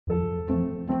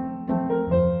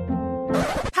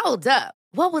Hold up.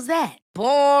 What was that?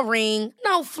 Boring.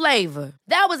 No flavor.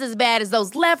 That was as bad as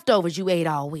those leftovers you ate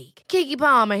all week. Keke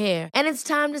Palmer here, and it's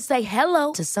time to say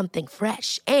hello to something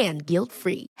fresh and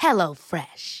guilt-free. Hello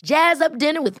Fresh. Jazz up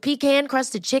dinner with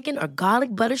pecan-crusted chicken or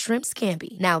garlic butter shrimp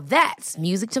scampi. Now that's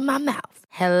music to my mouth.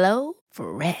 Hello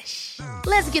Fresh.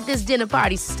 Let's get this dinner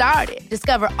party started.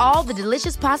 Discover all the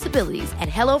delicious possibilities at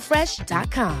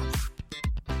hellofresh.com.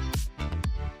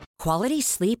 Quality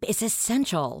sleep is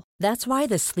essential. That's why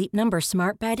the Sleep Number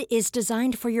Smart Bed is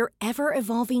designed for your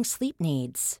ever-evolving sleep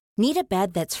needs. Need a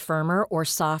bed that's firmer or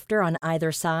softer on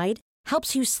either side?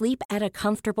 Helps you sleep at a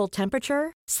comfortable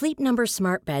temperature? Sleep Number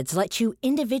Smart Beds let you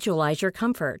individualize your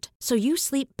comfort, so you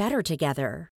sleep better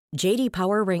together. J.D.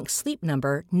 Power ranks Sleep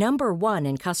Number number 1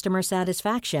 in customer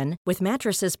satisfaction with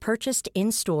mattresses purchased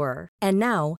in-store. And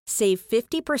now, save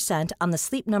 50% on the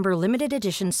Sleep Number Limited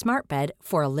Edition Smart Bed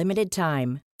for a limited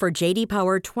time. For J.D.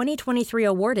 Power 2023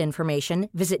 award information,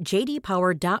 visit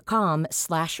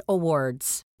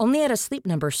jdpower.com/awards. Only at a Sleep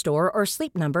Number store or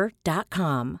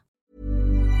sleepnumber.com.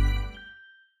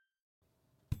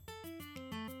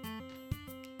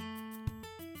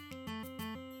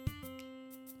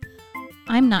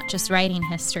 I'm not just writing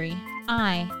history.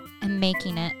 I am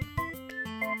making it.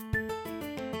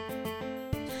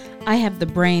 I have the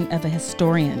brain of a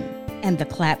historian and the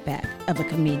clapback of a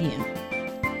comedian.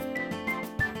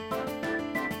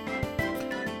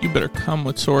 You better come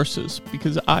with sources,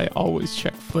 because I always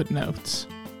check footnotes.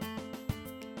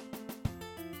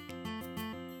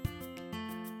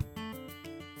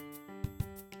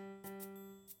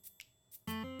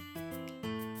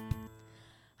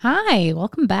 Hi,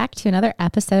 welcome back to another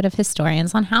episode of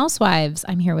Historians on Housewives.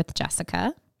 I'm here with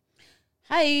Jessica.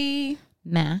 Hi.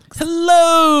 Max.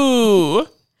 Hello!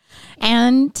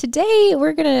 And today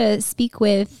we're going to speak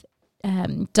with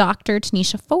Dr.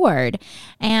 Tanisha Ford.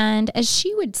 And as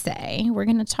she would say, we're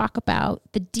going to talk about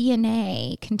the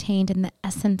DNA contained in the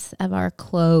essence of our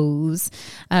clothes.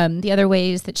 The other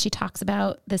ways that she talks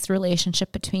about this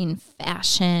relationship between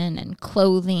fashion and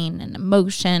clothing and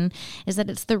emotion is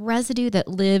that it's the residue that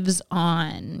lives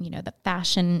on, that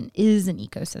fashion is an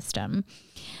ecosystem.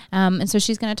 And so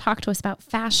she's going to talk to us about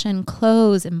fashion,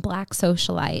 clothes, and Black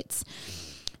socialites.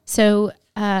 So,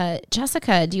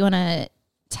 Jessica, do you want to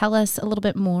tell us a little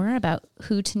bit more about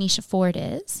who Tanisha Ford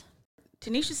is?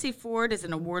 Tanisha C. Ford is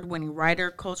an award-winning writer,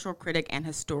 cultural critic, and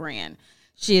historian.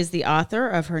 She is the author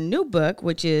of her new book,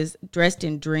 which is Dressed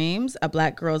in Dreams, A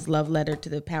Black Girl's Love Letter to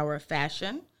the Power of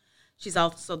Fashion. She's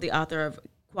also the author of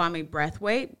Kwame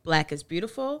Brathwaite, Black is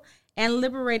Beautiful, and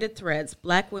Liberated Threads,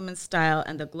 Black Women's Style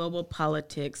and the Global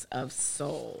Politics of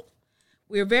Soul.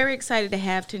 We're very excited to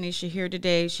have Tanisha here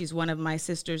today. She's one of my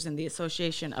sisters in the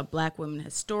Association of Black Women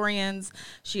Historians.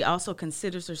 She also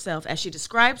considers herself, as she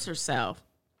describes herself,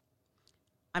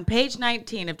 on page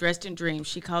 19 of Dressed in Dreams,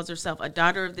 she calls herself a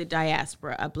daughter of the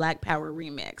diaspora, a Black Power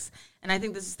remix. And I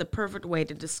think this is the perfect way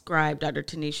to describe Dr.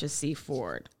 Tanisha C.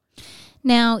 Ford.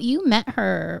 Now, you met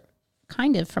her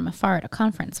kind of from afar at a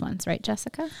conference once, right,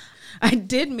 Jessica? I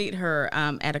did meet her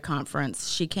at a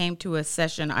conference. She came to a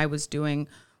session I was doing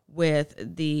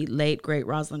with the late, great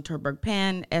Rosalind Turberg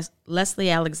Penn, Leslie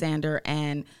Alexander,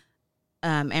 and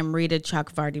Amrita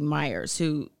Chakravarty-Myers,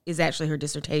 who is actually her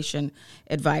dissertation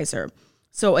advisor.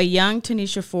 So a young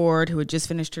Tanisha Ford, who had just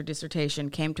finished her dissertation,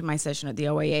 came to my session at the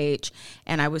OAH,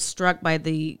 and I was struck by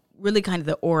the really kind of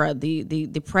the aura,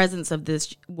 the presence of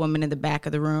this woman in the back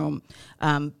of the room.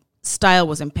 Style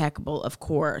was impeccable, of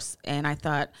course, and I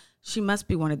thought, she must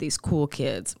be one of these cool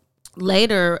kids.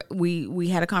 Later, we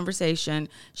had a conversation.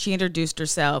 She introduced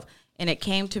herself, and it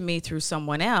came to me through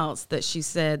someone else that she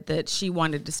said that she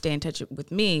wanted to stay in touch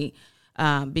with me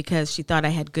because she thought I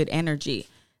had good energy.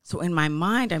 So in my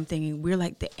mind, I'm thinking we're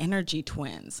like the energy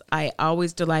twins. I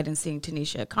always delight in seeing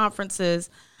Tanisha at conferences.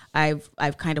 I've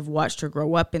kind of watched her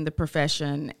grow up in the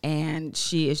profession, and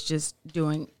she is just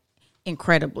doing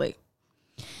incredibly.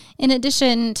 In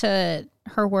addition to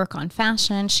her work on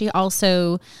fashion, she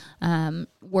also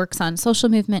works on social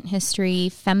movement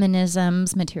history,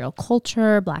 feminisms, material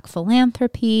culture, Black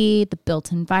philanthropy, the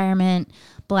built environment,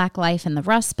 Black life in the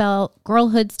Rust Belt,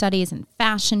 girlhood studies, and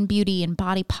fashion, beauty, and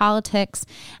body politics.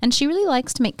 And she really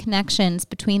likes to make connections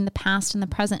between the past and the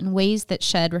present in ways that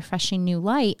shed refreshing new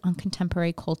light on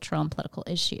contemporary cultural and political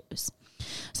issues.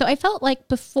 So I felt like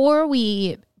before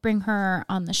we bring her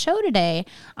on the show today,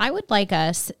 I would like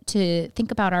us to think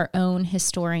about our own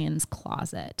historian's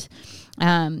closet.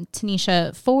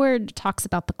 Tanisha Ford talks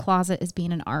about the closet as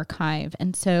being an archive.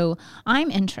 And so I'm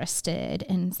interested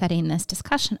in setting this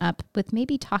discussion up with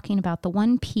maybe talking about the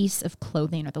one piece of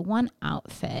clothing or the one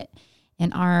outfit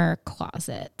in our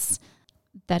closets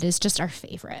that is just our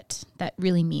favorite, that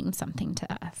really means something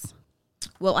to us?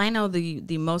 Well, I know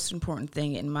the most important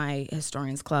thing in my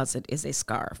historian's closet is a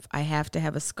scarf. I have to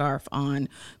have a scarf on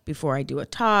before I do a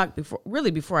talk,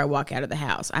 before I walk out of the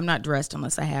house. I'm not dressed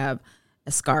unless I have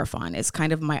a scarf on. It's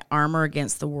kind of my armor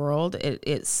against the world. It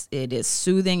is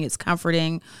soothing, it's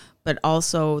comforting, but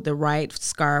also the right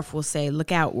scarf will say,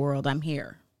 "Look out, world, I'm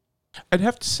here." I'd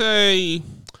have to say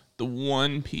the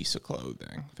one piece of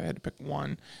clothing, if I had to pick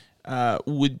one,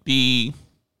 would be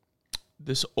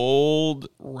this old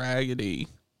raggedy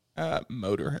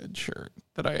Motorhead shirt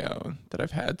that I own, that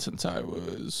I've had since I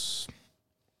was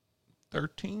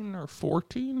 13 or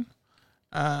 14.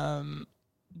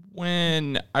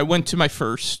 When I went to my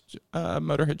first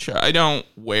Motorhead show, I don't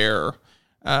wear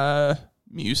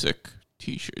music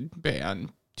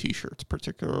band t-shirts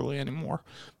particularly anymore,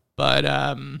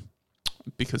 but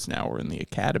because now we're in the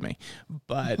academy.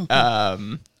 But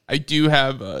I do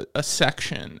have a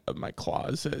section of my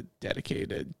closet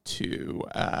dedicated to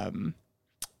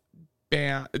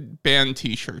band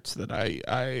t-shirts that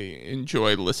I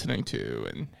enjoy listening to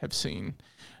and have seen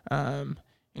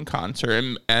in concert.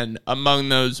 And among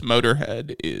those,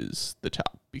 Motorhead is the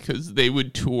top, because they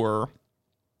would tour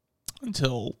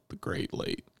until the great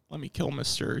late Lemmy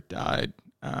Kilmister died.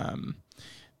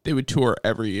 They would tour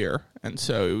every year. And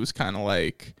so it was kind of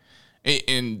like,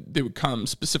 and they would come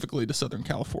specifically to Southern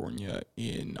California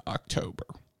in October.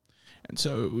 And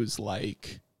so it was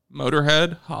like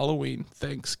Motorhead, Halloween,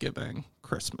 Thanksgiving,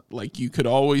 Christmas. Like, you could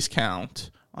always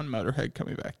count on Motorhead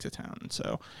coming back to town.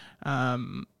 So,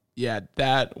 yeah,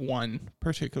 that one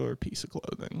particular piece of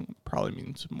clothing probably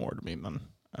means more to me than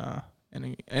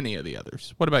any of the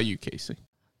others. What about you, Casey?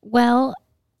 Well,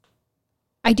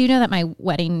 I do know that my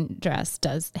wedding dress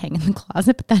does hang in the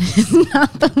closet, but that is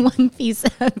not the one piece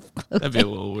of clothing. That'd be a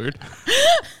little weird.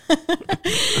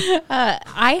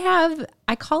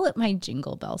 I call it my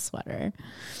Jingle Bell sweater.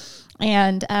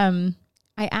 And I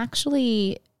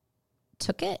actually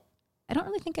took it. I don't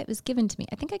really think it was given to me.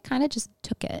 I think I kind of just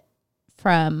took it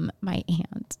from my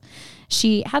aunt.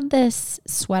 She had this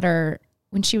sweater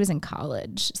when she was in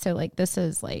college. So like, this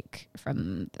is like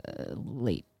from the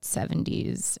late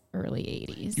 70s, early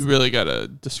 80s. You really got to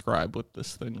describe what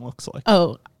this thing looks like.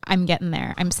 Oh, I'm getting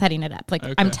there. I'm setting it up. Like,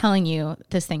 okay. I'm telling you,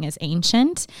 this thing is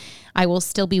ancient. I will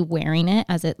still be wearing it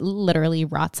as it literally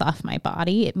rots off my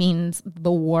body. It means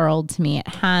the world to me. It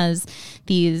has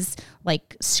these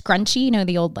like scrunchy, you know,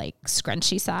 the old like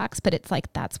scrunchy socks, but it's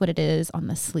like, that's what it is on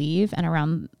the sleeve and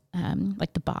around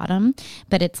like the bottom,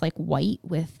 but it's like white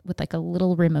with like a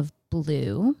little rim of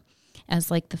blue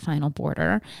as like the final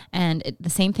border, and the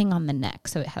same thing on the neck.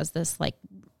 So it has this like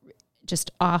just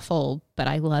awful, but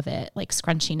I love it, like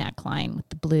scrunchy neckline with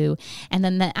the blue. And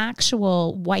then the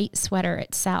actual white sweater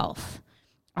itself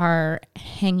are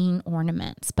hanging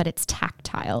ornaments, but it's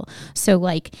tactile. So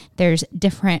like there's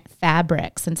different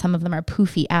fabrics and some of them are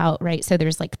poofy out, right? So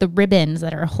there's like the ribbons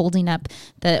that are holding up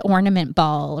the ornament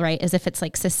ball, right? As if it's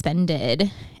like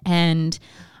suspended. And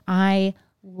I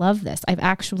love this. I've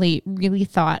actually really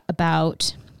thought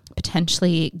about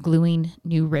potentially gluing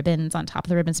new ribbons on top of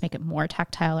the ribbons to make it more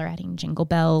tactile, or adding jingle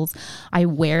bells. I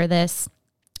wear this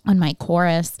when my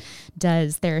chorus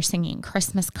does their singing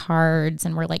Christmas cards,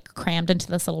 and we're like crammed into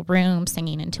this little room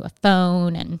singing into a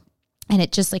phone, and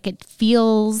it just like, it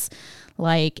feels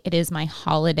like it is my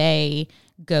holiday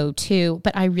go-to,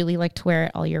 but I really like to wear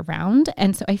it all year round.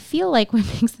 And so I feel like what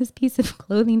makes this piece of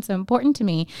clothing so important to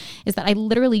me is that I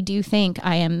literally do think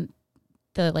I am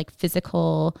the like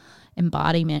physical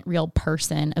embodiment, real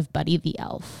person of Buddy the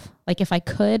Elf. Like, if I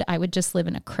could, I would just live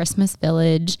in a Christmas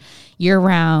village year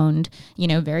round, you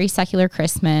know, very secular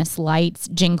Christmas, lights,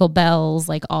 jingle bells,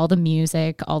 like all the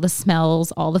music, all the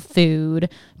smells, all the food,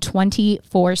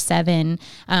 24/7.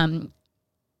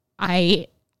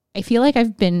 I feel like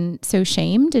I've been so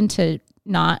shamed into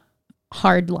not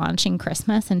hard launching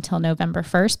Christmas until November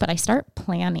 1st, but I start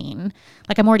planning.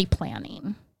 Like, I'm already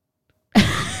planning.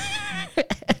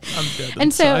 I'm dead and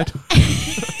inside.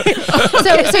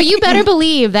 So you better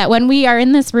believe that when we are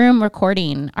in this room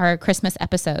recording our Christmas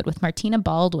episode with Martina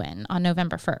Baldwin on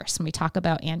November 1st, when we talk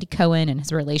about Andy Cohen and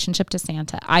his relationship to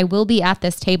Santa, I will be at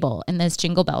this table in this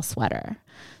Jingle Bell sweater.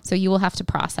 So you will have to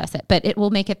process it, but it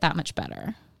will make it that much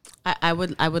better. I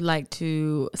would like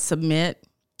to submit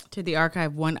to the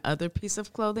archive one other piece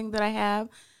of clothing that I have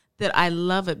that I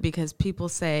love it because people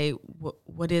say,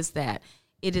 what is that?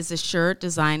 It is a shirt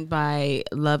designed by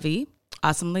Lovey,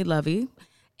 Awesomely Lovey,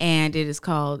 and it is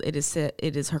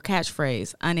her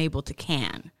catchphrase, unable to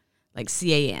can, like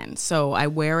CAN. So I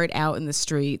wear it out in the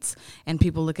streets and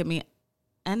people look at me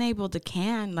unable to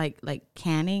can, like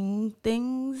canning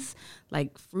things,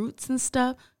 like fruits and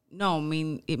stuff. No,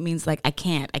 it means like I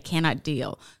cannot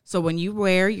deal. So when you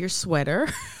wear your sweater,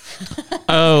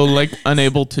 oh, like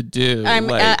unable to do. I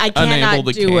cannot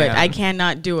do can. it. I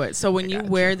cannot do it. So when you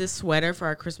wear this sweater for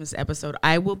our Christmas episode,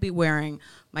 I will be wearing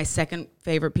my second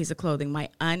favorite piece of clothing, my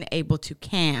unable to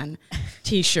can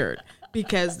t-shirt,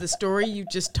 because the story you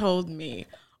just told me,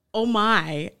 oh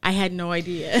my, I had no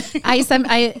idea. So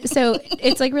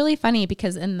it's like really funny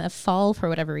because in the fall, for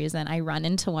whatever reason, I run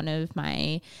into one of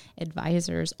my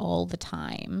advisors all the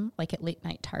time, like at late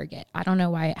night Target. I don't know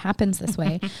why it happens this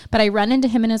way, but I run into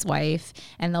him and his wife,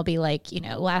 and they'll be like,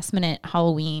 last minute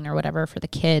Halloween or whatever for the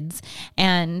kids.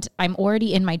 And I'm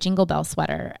already in my Jingle Bell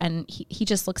sweater. And he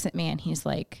just looks at me and he's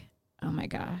like, oh my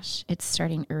gosh, it's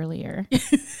starting earlier.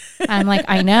 I'm like,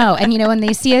 I know. And when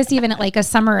they see us even at like a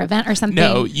summer event or something.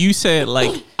 No, you say it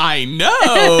like, I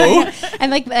know. And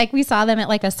like we saw them at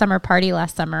like a summer party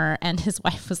last summer, and his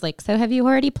wife was like, so have you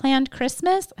already planned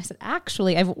Christmas? I said,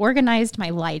 actually, I've organized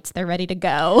my lights. They're ready to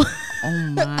go. Oh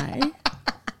my.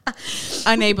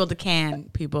 Unable to can,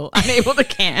 people. Unable to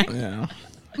can. Yeah.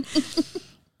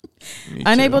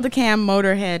 Unable to can,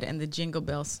 Motorhead, and the Jingle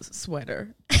Bell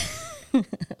sweater.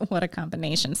 What a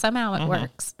combination. Somehow it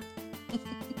works.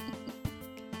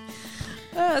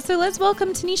 So let's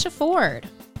welcome Tanisha Ford.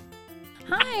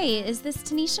 Hi, is this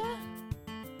Tanisha?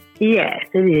 Yes,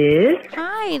 it is.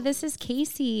 Hi, this is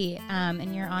Casey,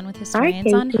 and you're on with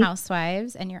Historians on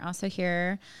Housewives, and you're also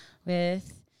here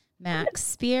with Max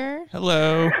Spear.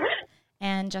 Hello.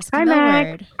 And Jessica Hi,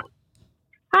 Millward. Max.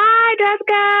 Hi,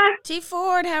 Jessica. T.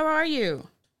 Ford, how are you?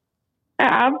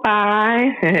 I'm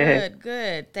fine.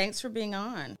 Good. Thanks for being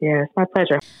on. Yes, my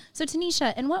pleasure. So,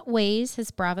 Tanisha, in what ways has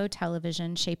Bravo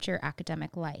Television shaped your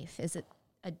academic life? Is it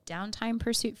a downtime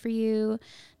pursuit for you?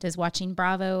 Does watching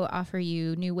Bravo offer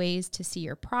you new ways to see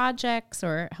your projects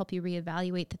or help you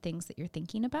reevaluate the things that you're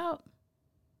thinking about?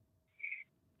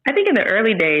 I think in the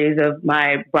early days of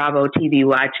my Bravo TV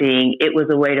watching, it was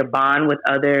a way to bond with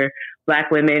other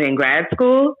Black women in grad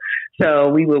school. So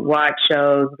we would watch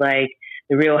shows like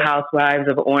The Real Housewives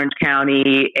of Orange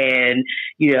County and,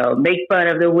 make fun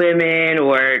of the women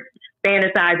or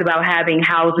fantasize about having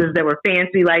houses that were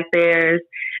fancy like theirs.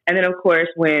 And then, of course,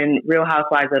 when Real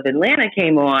Housewives of Atlanta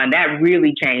came on, that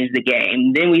really changed the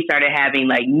game. Then we started having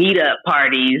like meetup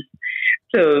parties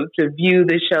to view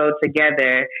the show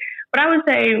together. But I would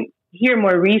say here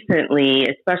more recently,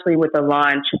 especially with the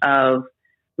launch of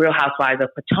Real Housewives of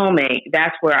Potomac,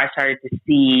 that's where I started to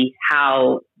see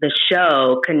how the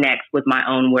show connects with my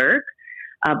own work.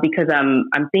 Because I'm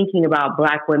thinking about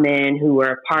Black women who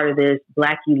are part of this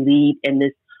Black elite and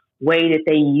this way that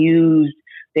they use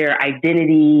their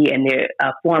identity and their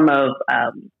form of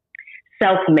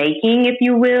self-making, if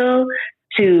you will,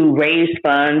 to raise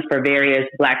funds for various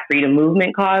Black freedom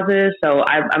movement causes. So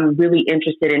I'm really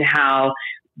interested in how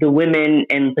the women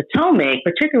in Potomac,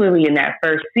 particularly in that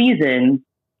first season,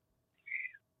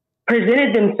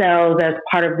 presented themselves as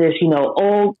part of this,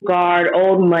 old guard,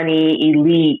 old money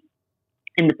elite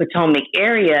in the Potomac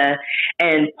area.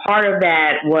 And part of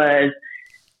that was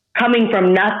coming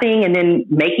from nothing and then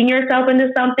making yourself into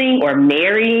something, or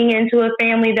marrying into a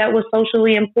family that was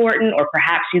socially important, or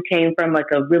perhaps you came from like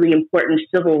a really important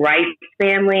civil rights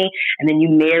family and then you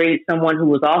married someone who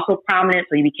was also prominent,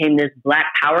 so you became this Black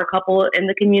power couple in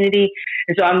the community.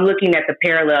 And so I'm looking at the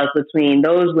parallels between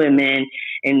those women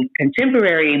in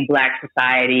contemporary Black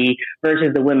society versus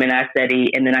the women I study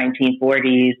in the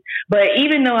 1940s. But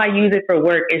even though I use it for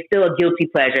work, it's still a guilty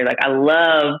pleasure. Like I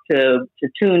love to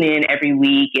tune in every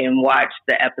week and watch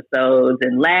the episodes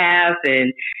and laugh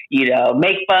and,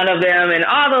 make fun of them and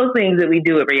all those things that we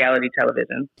do at reality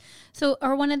television. So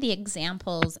are one of the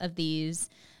examples of these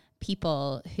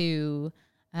people who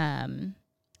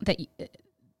that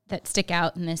stick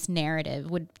out in this narrative,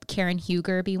 would Karen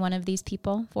Huger be one of these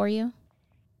people for you?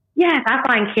 Yes, I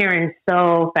find Karen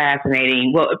so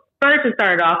fascinating. Well, first it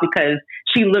started off because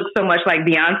she looks so much like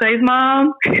Beyonce's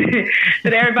mom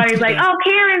that everybody's like, oh,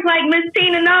 Karen's like Miss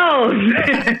Tina Knowles.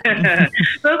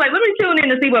 So I was like, let me tune in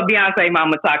to see what Beyonce mom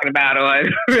was talking about on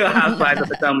Real Housewives of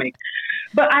Potomac.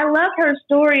 But I love her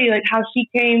story, like how she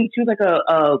was like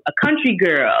a country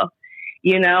girl,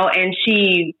 and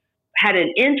she had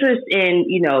an interest in,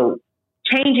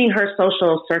 changing her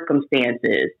social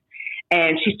circumstances.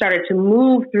 And she started to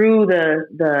move through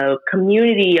the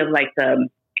community of like the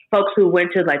folks who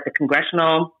went to like the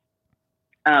Congressional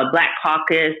Black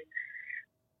Caucus.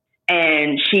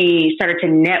 And she started to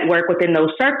network within those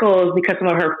circles because some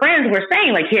of her friends were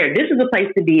saying, like, here, this is a place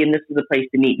to be and this is a place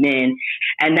to meet men.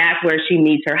 And that's where she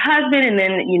meets her husband. And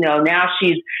then, now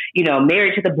she's,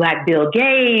 married to the Black Bill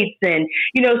Gates. And,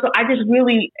 so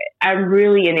I'm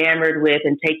really enamored with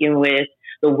and taken with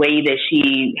the way that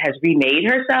she has remade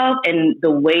herself and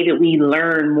the way that we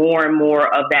learn more and more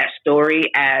of that story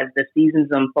as the seasons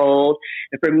unfold.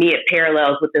 And for me, it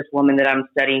parallels with this woman that I'm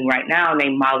studying right now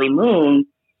named Molly Moon,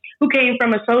 who came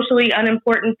from a socially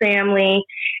unimportant family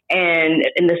and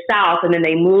in the South, and then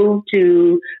they moved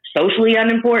to socially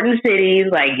unimportant cities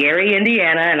like Gary,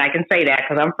 Indiana, and I can say that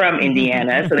because I'm from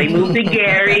Indiana. So they moved to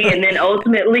Gary and then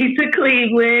ultimately to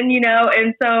Cleveland,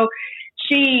 and so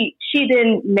she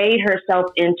then made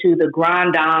herself into the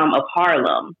grande dame of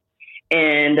Harlem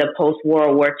in the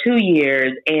post-World War II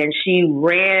years, and she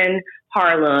ran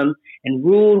Harlem and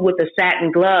ruled with a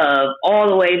satin glove all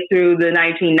the way through the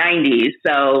 1990s.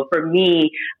 So for me,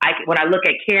 when I look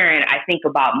at Karen, I think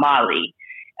about Molly,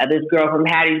 this girl from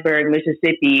Hattiesburg,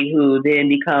 Mississippi, who then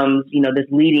becomes, this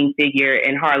leading figure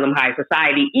in Harlem high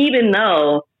society, even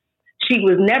though she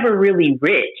was never really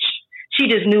rich. She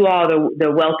just knew all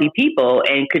the wealthy people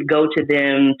and could go to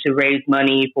them to raise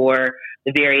money for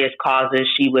the various causes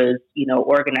she was,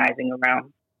 organizing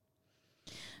around.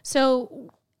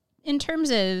 So in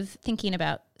terms of thinking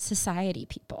about society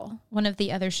people, one of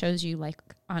the other shows you like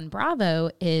on Bravo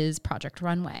is Project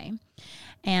Runway.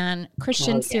 And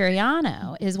Christian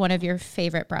Siriano is one of your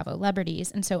favorite Bravo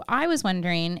celebrities. And so I was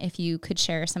wondering if you could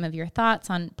share some of your thoughts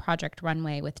on Project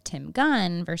Runway with Tim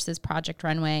Gunn versus Project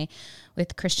Runway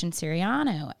with Christian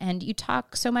Siriano. And you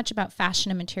talk so much about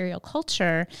fashion and material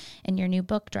culture in your new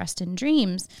book, Dressed in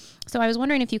Dreams. So I was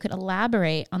wondering if you could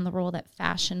elaborate on the role that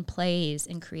fashion plays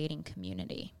in creating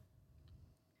community.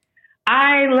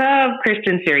 I love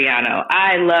Christian Siriano.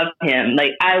 I love him.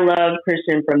 I love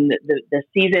Christian from the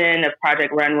season of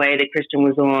Project Runway that Christian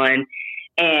was on.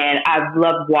 And I've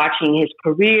loved watching his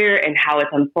career and how it's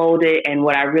unfolded. And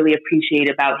what I really appreciate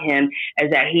about him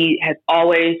is that he has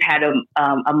always had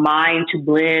a mind to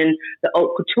blend the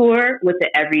haute couture with the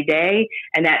everyday.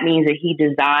 And that means that he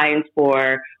designs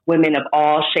for women of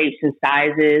all shapes and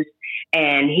sizes.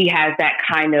 And he has that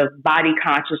kind of body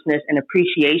consciousness and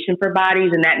appreciation for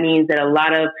bodies. And that means that a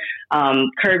lot of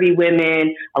curvy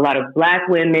women, a lot of Black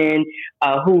women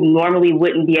who normally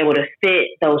wouldn't be able to fit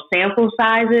those sample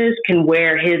sizes can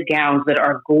wear his gowns that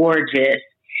are gorgeous.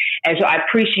 And so I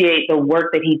appreciate the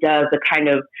work that he does, the kind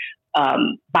of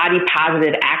body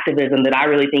positive activism that I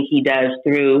really think he does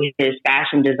through his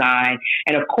fashion design.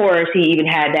 And of course, he even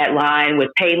had that line with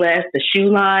Payless, the shoe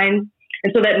line.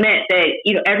 And so that meant that,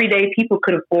 everyday people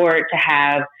could afford to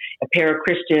have a pair of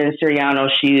Christian Siriano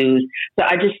shoes. So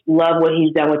I just love what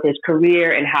he's done with his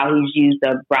career and how he's used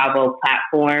the Bravo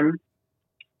platform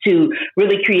to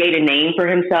really create a name for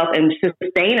himself and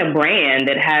sustain a brand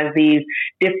that has these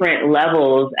different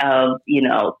levels of,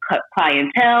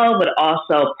 clientele, but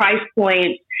also price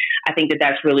points. I think that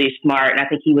that's really smart. And I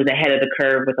think he was ahead of the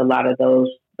curve with a lot of those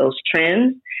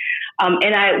trends.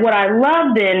 What I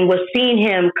loved then was seeing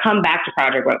him come back to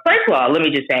Project Runway. First of all, let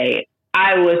me just say,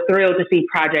 I was thrilled to see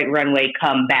Project Runway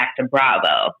come back to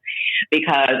Bravo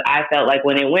because I felt like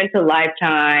when it went to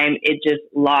Lifetime, it just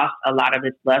lost a lot of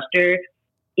its luster.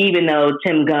 Even though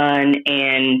Tim Gunn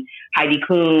and Heidi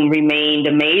Klum remained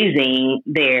amazing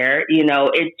there,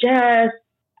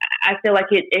 I feel like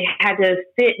it had to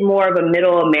fit more of a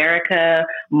middle America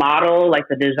model, like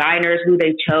the designers who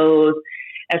they chose.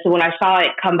 And so when I saw it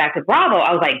come back to Bravo,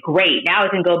 I was like, great, now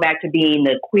it can go back to being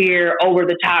the queer,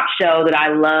 over-the-top show that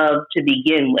I love to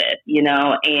begin with,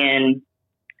 And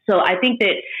so I think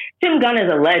that Tim Gunn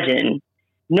is a legend.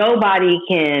 Nobody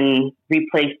can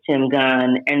replace Tim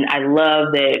Gunn. And I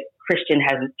love that Christian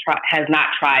has not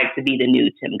tried to be the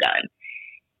new Tim Gunn.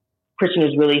 Christian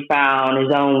has really found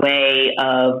his own way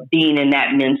of being in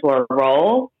that mentor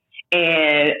role.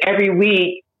 And every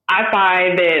week, I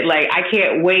find that I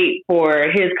can't wait for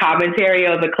his commentary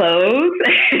on the clothes.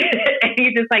 And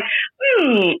he's just like,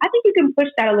 I think you can push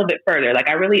that a little bit further.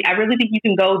 I really think you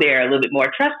can go there a little bit more.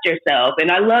 Trust yourself.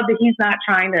 And I love that he's not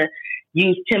trying to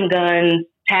use Tim Gunn's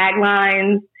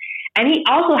taglines. And he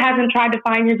also hasn't tried to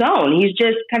find his own. He's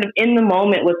just kind of in the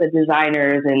moment with the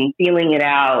designers and feeling it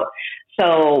out.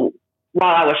 So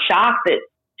while I was shocked that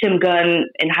Tim Gunn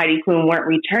and Heidi Klum weren't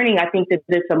returning, I think that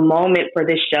it's a moment for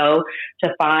this show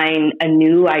to find a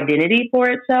new identity for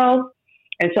itself.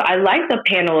 And so I like the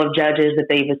panel of judges that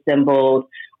they've assembled.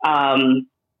 Now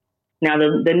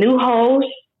the new host,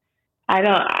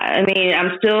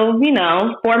 I'm still,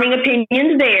 forming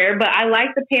opinions there, but I like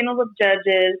the panel of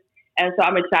judges. And so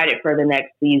I'm excited for the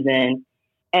next season.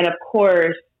 And of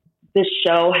course, this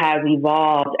show has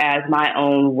evolved as my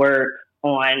own work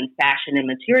on fashion and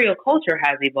material culture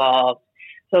has evolved.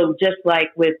 So just like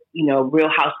with, Real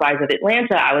Housewives of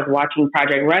Atlanta, I was watching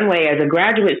Project Runway as a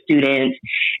graduate student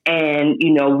and,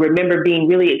 remember being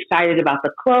really excited about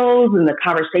the clothes and the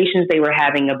conversations they were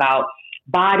having about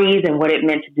bodies and what it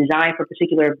meant to design for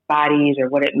particular bodies or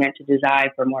what it meant to design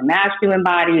for more masculine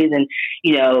bodies and,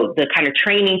 the kind of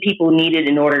training people needed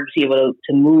in order to be able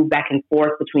to move back and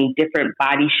forth between different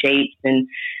body shapes and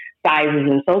sizes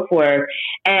and so forth.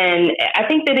 And I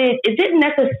think that it didn't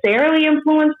necessarily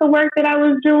influence the work that I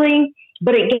was doing,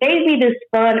 but it gave me this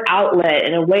fun outlet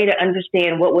and a way to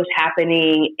understand what was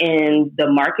happening in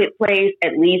the marketplace,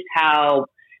 at least how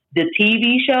the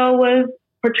TV show was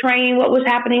portraying what was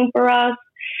happening for us.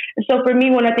 And so for me,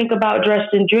 when I think about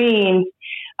Dressed in Dreams,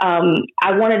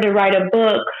 I wanted to write a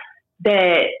book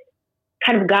that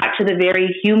kind of got to the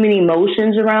very human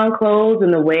emotions around clothes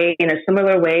in a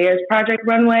similar way as Project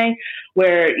Runway,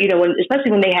 where,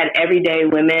 especially when they had everyday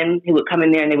women who would come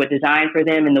in there and they would design for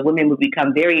them, and the women would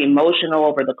become very emotional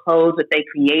over the clothes that they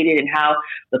created and how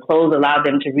the clothes allowed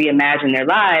them to reimagine their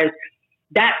lives.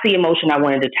 That's the emotion I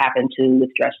wanted to tap into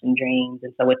with Dressed in Dreams.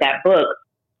 And so with that book,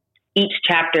 each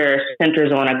chapter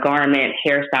centers on a garment,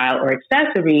 hairstyle, or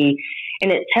accessory,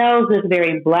 and it tells this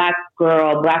very Black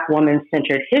girl, Black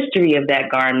woman-centered history of that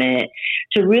garment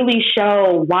to really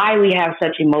show why we have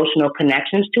such emotional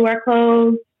connections to our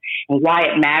clothes and why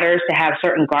it matters to have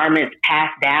certain garments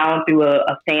passed down through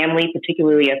a family,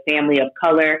 particularly a family of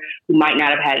color who might not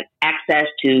have had access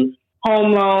to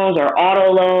home loans or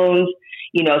auto loans,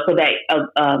 so that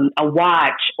a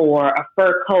watch or a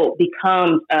fur coat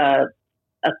becomes a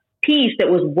piece that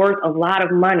was worth a lot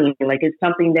of money. Like it's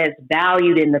something that's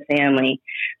valued in the family.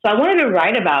 So I wanted to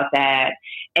write about that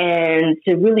and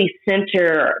to really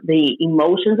center the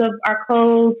emotions of our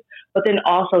clothes, but then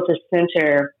also to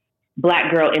center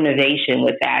Black girl innovation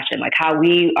with fashion, like how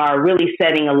we are really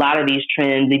setting a lot of these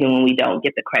trends, even when we don't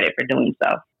get the credit for doing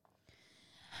so.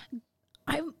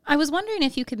 I was wondering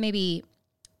if you could maybe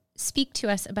speak to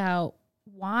us about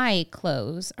why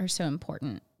clothes are so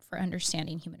important for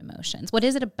understanding human emotions. What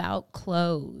is it about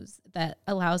clothes that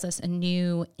allows us a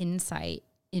new insight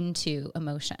into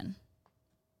emotion?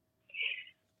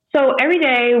 So every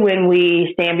day when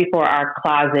we stand before our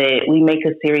closet, we make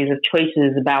a series of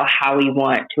choices about how we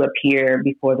want to appear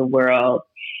before the world.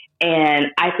 And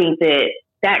I think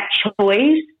that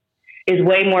choice is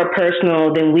way more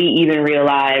personal than we even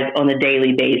realize on a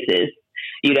daily basis.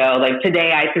 Like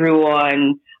today I threw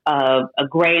on a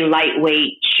gray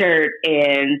lightweight shirt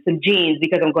and some jeans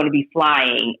because I'm going to be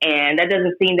flying. And that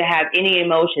doesn't seem to have any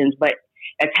emotions but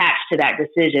attached to that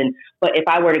decision. But if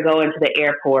I were to go into the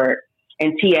airport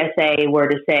and TSA were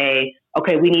to say,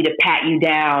 okay, we need to pat you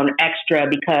down extra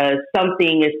because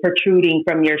something is protruding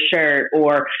from your shirt,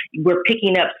 or we're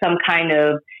picking up some kind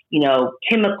of,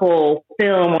 chemical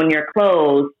film on your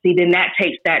clothes, see, then that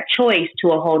takes that choice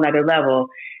to a whole nother level.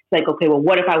 It's like, okay, well,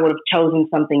 what if I would have chosen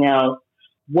something else?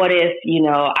 What if,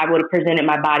 I would have presented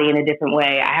my body in a different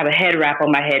way? I have a head wrap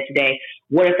on my head today.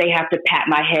 What if they have to pat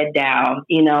my head down?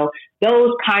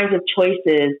 Those kinds of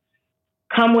choices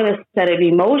come with a set of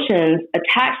emotions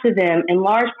attached to them, in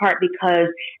large part because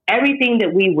everything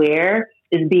that we wear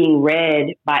is being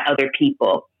read by other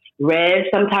people. Read,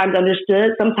 sometimes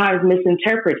understood, sometimes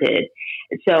misinterpreted.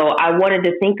 So I wanted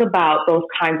to think about those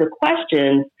kinds of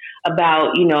questions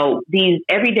about, these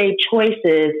everyday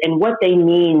choices and what they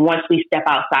mean once we step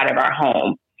outside of our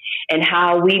home, and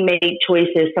how we make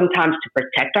choices sometimes to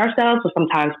protect ourselves. So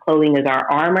sometimes clothing is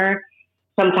our armor.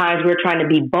 Sometimes we're trying to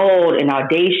be bold and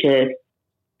audacious.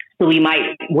 So we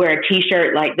might wear a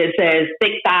T-shirt like that says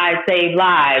 "Thick thighs save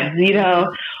lives,"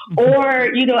 Or,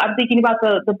 I'm thinking about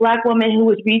the Black woman who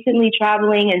was recently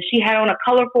traveling and she had on a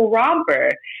colorful romper,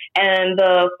 and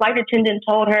the flight attendant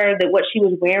told her that what she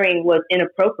was wearing was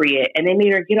inappropriate, and they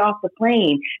made her get off the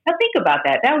plane. Now think about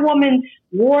that. That woman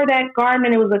wore that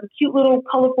garment. It was a cute little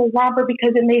colorful romper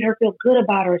because it made her feel good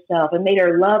about herself and made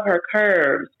her love her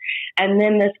curves. And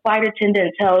then this flight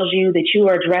attendant tells you that you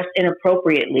are dressed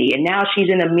inappropriately. And now she's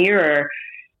in a mirror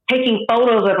taking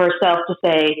photos of herself to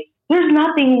say, there's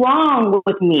nothing wrong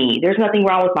with me. There's nothing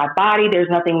wrong with my body. There's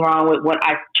nothing wrong with what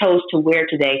I chose to wear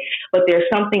today. But there's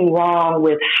something wrong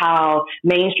with how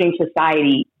mainstream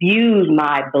society views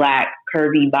my Black,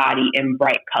 curvy body in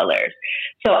bright colors.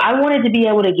 So I wanted to be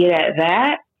able to get at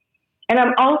that. And I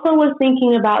also was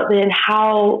thinking about then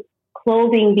how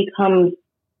clothing becomes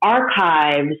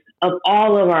archives of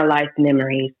all of our life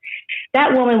memories.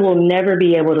 That woman will never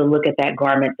be able to look at that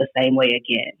garment the same way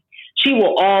again. She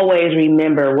will always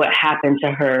remember what happened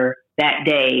to her that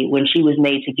day when she was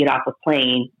made to get off a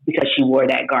plane because she wore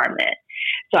that garment.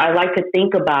 So I like to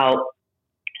think about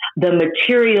the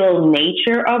material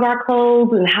nature of our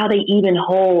clothes and how they even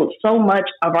hold so much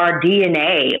of our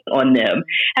DNA on them.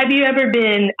 Have you ever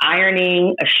been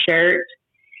ironing a shirt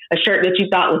that you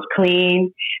thought was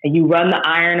clean, and you run the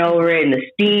iron over it and the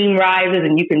steam rises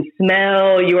and you can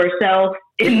smell yourself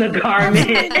in the garment?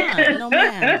 No,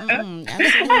 ma'am.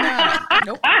 Absolutely not.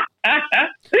 Nope.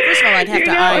 First of all,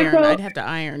 I'd have to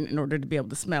iron in order to be able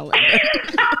to smell it.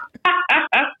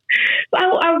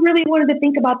 I really wanted to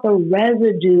think about the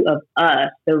residue of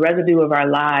us, the residue of our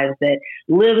lives that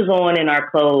lives on in our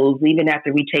clothes, even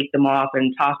after we take them off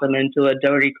and toss them into a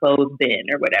dirty clothes bin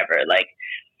or whatever. Like,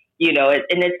 you know,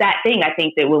 and it's that thing. I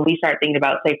think that when we start thinking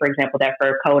about, say, for example, that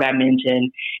fur coat I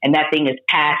mentioned, and that thing is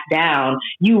passed down,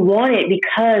 you want it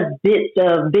because bits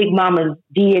of Big Mama's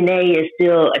DNA is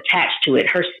still attached to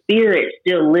it. Her spirit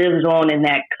still lives on in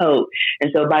that coat.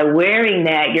 And so by wearing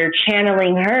that, you're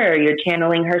channeling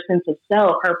her sense of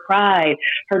self, her pride,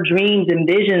 her dreams and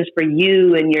visions for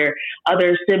you and your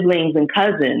other siblings and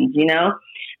cousins, you know?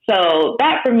 So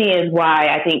that for me is why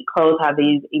I think clothes have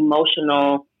these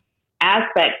emotional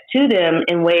aspects to them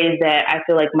in ways that I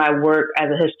feel like my work as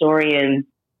a historian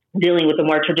dealing with the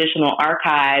more traditional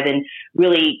archive and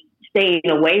really staying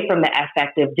away from the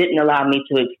affective didn't allow me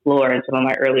to explore in some of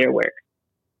my earlier work.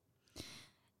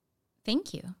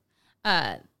 Thank you.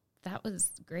 That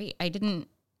was great.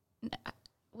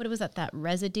 What was that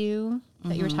residue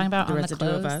that you were talking about on the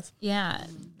clothes? Of us. Yeah,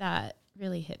 that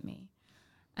really hit me.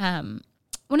 One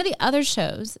of the other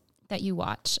shows that you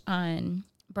watch on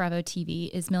Bravo TV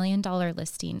is $1 Million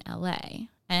Listing LA.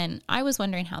 And I was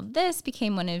wondering how this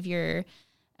became one of your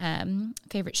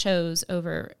favorite shows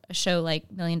over a show like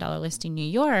 $1 Million Listing New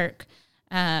York,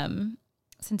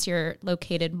 since you're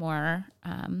located more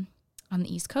on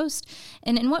the East Coast.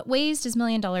 And in what ways does $1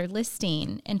 Million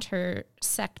Listing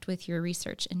intersect with your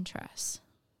research interests?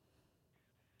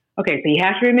 Okay, so you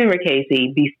have to remember,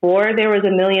 Casey, before there was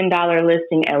 $1 Million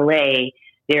Listing LA,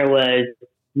 there was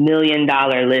 $1 Million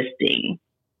Listing.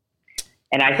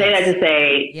 And I say that to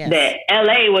say that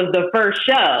LA was the first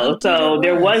show. So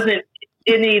there wasn't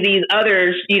any of these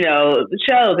other,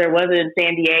 shows. There wasn't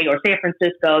San Diego or San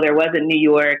Francisco. There wasn't New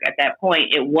York at that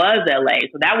point. It was LA.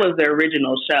 So that was the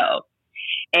original show.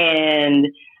 And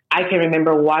I can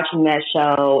remember watching that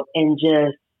show and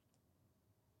just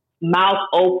mouth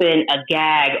open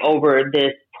agag over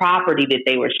this property that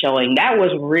they were showing. That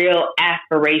was real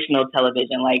aspirational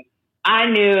television. Like,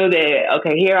 I knew that,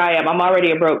 okay, here I am. I'm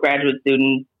already a broke graduate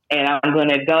student, and I'm going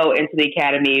to go into the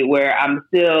academy where I'm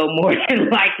still more than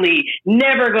likely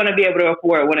never going to be able to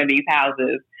afford one of these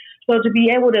houses. So to be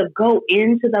able to go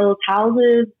into those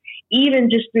houses,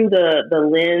 even just through the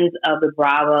lens of the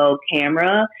Bravo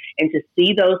camera, and to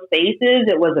see those faces,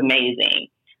 it was amazing.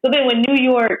 So then when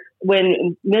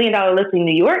 $1 Million Listing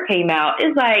New York came out,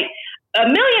 it's like, $1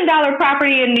 million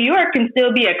property in New York can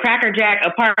still be a Cracker Jack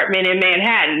apartment in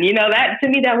Manhattan. That, to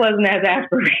me, that wasn't as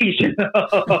aspirational.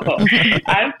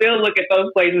 I still look at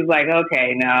those places like,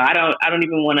 okay, no, I don't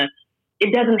even want to.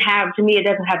 It doesn't have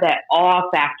that awe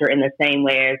factor in the same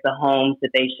way as the homes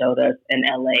that they showed us in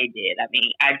LA did. I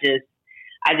mean, I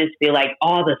just feel like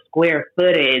all the square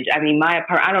footage. I mean, my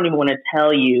apartment, I don't even want to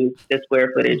tell you the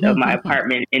square footage of my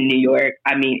apartment in New York.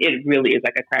 I mean, it really is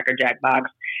like a Cracker Jack box.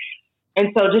 And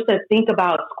so just to think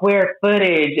about square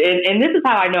footage, and this is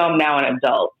how I know I'm now an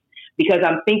adult, because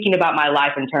I'm thinking about my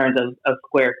life in terms of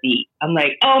square feet. I'm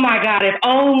like, oh my God, if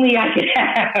only I could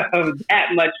have that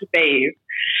much space.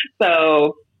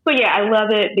 So yeah, I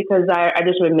love it because I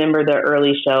just remember the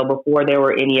early show before there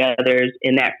were any others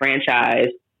in that franchise.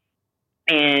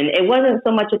 And it wasn't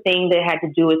so much a thing that had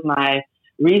to do with my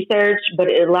research, but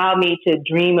it allowed me to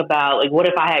dream about, like, what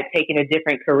if I had taken a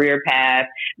different career path?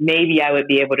 Maybe I would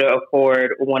be able to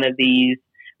afford one of these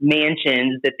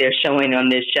mansions that they're showing on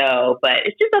this show. But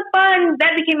it's just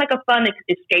that became like a fun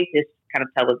escapist kind of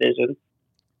television.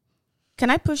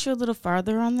 Can I push you a little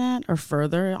farther on that or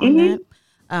further on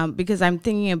that? Because I'm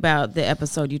thinking about the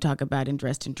episode you talk about in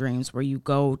Dressed in Dreams where you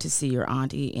go to see your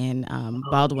auntie in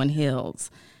Baldwin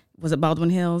Hills. Was it Baldwin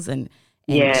Hills? And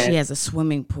yes. She has a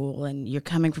swimming pool, and you're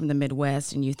coming from the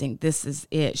Midwest, and you think this is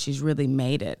it. She's really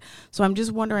made it. So I'm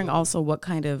just wondering also what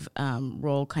kind of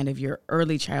role kind of your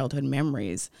early childhood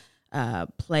memories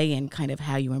play in kind of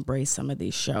how you embrace some of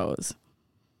these shows.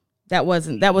 That was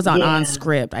on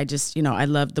script. I just, I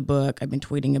loved the book. I've been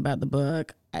tweeting about the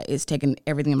book. It's taken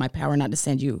everything in my power not to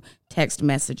send you text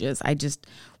messages.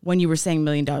 When you were saying $1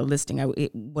 Million Listing,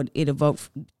 it evoked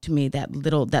to me that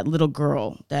little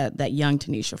girl, that young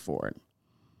Tanisha Ford.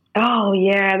 Oh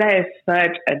yeah, that is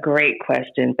such a great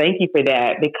question. Thank you for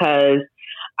that because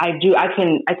I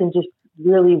can just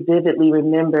really vividly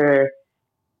remember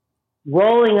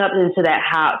rolling up into that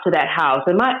house.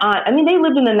 And my aunt, I mean, they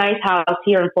lived in a nice house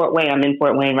here in Fort Wayne. I'm in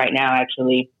Fort Wayne right now,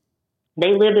 actually.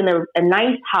 They lived in a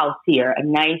nice house here, a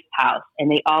nice house.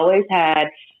 And they always had,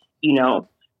 you know,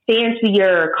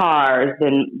 fancier cars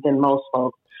than most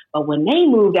folks. But when they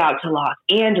moved out to Los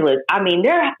Angeles, I mean,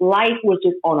 their life was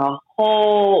just on a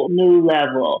whole new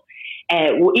level.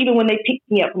 And even when they picked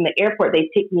me up from the airport, they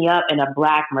picked me up in a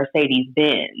black Mercedes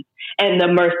Benz. And the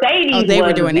Mercedes Oh, they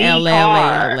was were doing the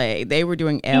car. LA. They were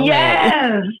doing LA.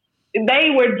 Yes. They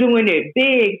were doing it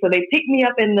big. So they picked me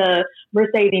up in the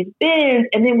Mercedes Benz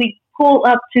and then we pull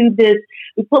up to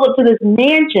this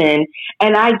mansion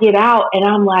and I get out and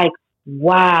I'm like,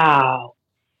 wow,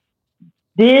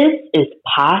 this is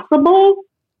possible.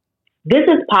 This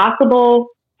is possible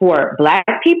for Black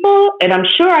people. And I'm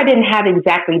sure I didn't have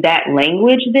exactly that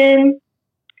language then.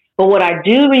 But what I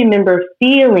do remember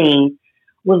feeling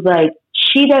was like,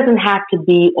 she doesn't have to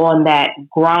be on that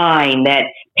grind, that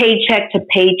paycheck to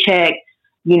paycheck,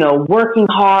 you know, working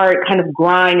hard kind of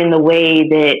grind in the way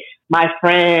that my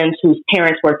friends whose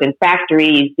parents worked in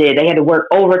factories did. They had to work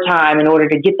overtime in order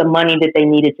to get the money that they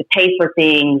needed to pay for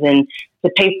things and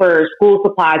to pay for school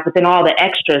supplies, but then all the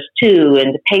extras too,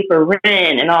 and to pay for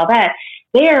rent and all that.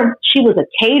 There, she was a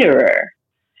caterer.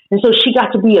 And so she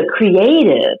got to be a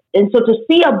creative. And so to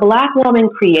see a Black woman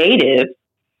creative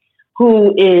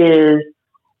who is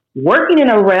working in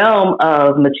a realm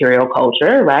of material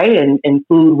culture, right, and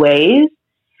food ways,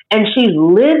 and she's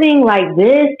living like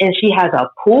this, and she has a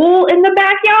pool in the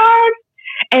backyard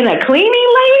and a cleaning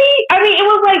lady. I mean, it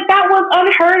was like that was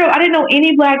unheard of. I didn't know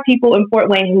any Black people in Fort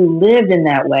Wayne who lived in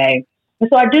that way. And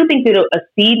so I do think that a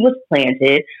seed was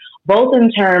planted, both in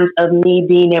terms of me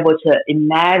being able to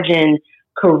imagine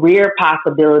career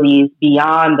possibilities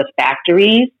beyond the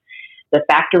factories, the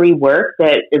factory work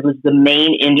that it was the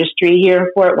main industry here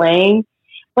in Fort Wayne.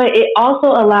 But it also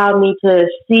allowed me to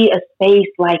see a space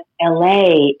like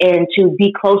LA and to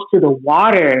be close to the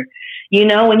water. You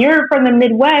know, when you're from the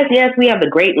Midwest, yes, we have the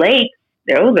Great Lakes,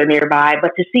 those are nearby,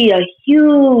 but to see a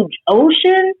huge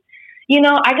ocean, you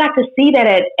know, I got to see that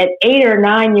at 8 or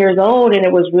 9 years old, and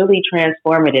it was really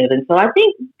transformative. And so I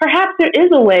think perhaps there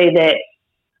is a way that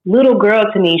little girl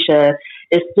Tanisha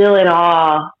is still in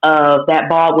awe of that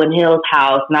Baldwin Hills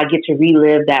house, and I get to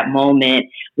relive that moment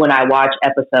when I watch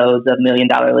episodes of $1 Million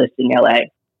Listing LA.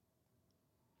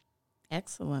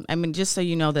 Excellent. I mean, just so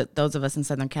you know that those of us in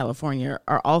Southern California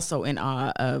are also in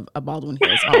awe of a Baldwin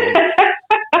Hills home.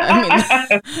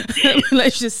 I mean,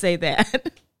 let's just say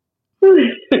that.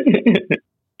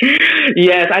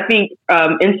 Yes, I think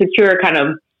Insecure kind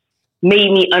of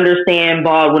made me understand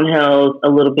Baldwin Hills a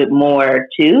little bit more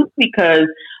too, because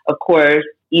of course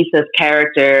Issa's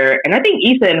character, and I think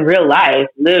Issa in real life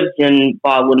lives in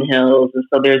Baldwin Hills, and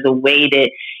so there's a way that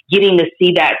getting to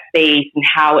see that space and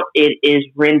how it is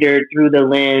rendered through the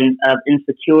lens of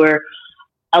Insecure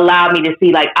allowed me to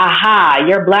see like, aha,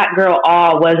 your Black girl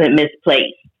all wasn't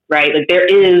misplaced, right? Like there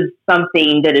is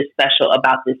something that is special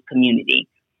about this community.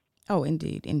 Oh,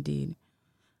 indeed, indeed.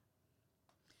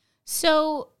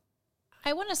 So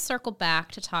I want to circle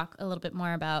back to talk a little bit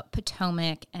more about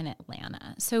Potomac and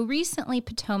Atlanta. So recently,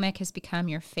 Potomac has become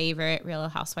your favorite Real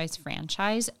Housewives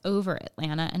franchise over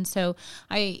Atlanta. And so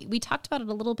we talked about it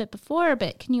a little bit before,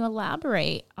 but can you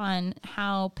elaborate on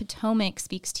how Potomac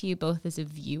speaks to you both as a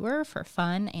viewer for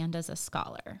fun and as a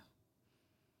scholar?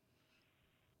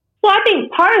 Well, I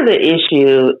think part of the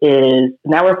issue is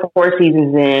now we're 4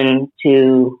 seasons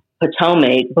into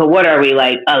Potomac, but what are we,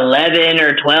 like 11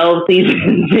 or 12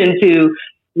 seasons into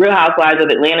Real Housewives of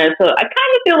Atlanta? So I kind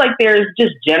of feel like there's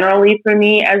just generally for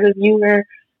me as a viewer,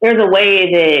 there's a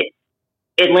way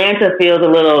that Atlanta feels a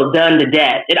little done to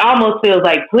death. It almost feels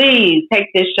like, please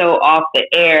take this show off the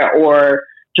air or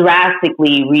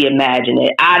drastically reimagine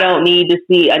it. I don't need to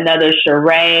see another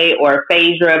Sheree or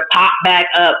Phaedra pop back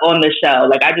up on the show.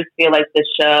 Like, I just feel like the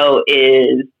show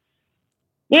is,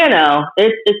 you know,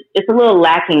 it's a little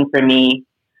lacking for me.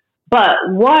 But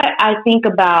what I think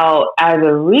about as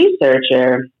a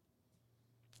researcher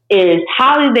is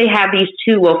how did they have these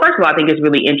two? Well, first of all, I think it's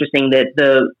really interesting that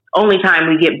the only time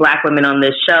we get Black women on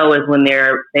this show is when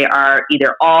they are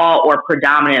either all or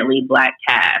predominantly Black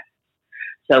cast.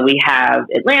 So we have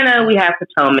Atlanta, we have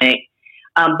Potomac,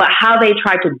 but how they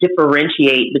try to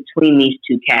differentiate between these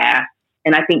two casts.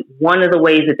 And I think one of the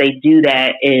ways that they do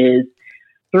that is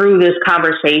through this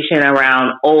conversation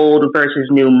around old versus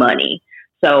new money.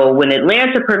 So when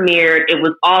Atlanta premiered, it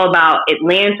was all about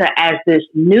Atlanta as this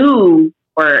new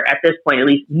or at this point, at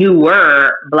least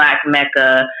newer Black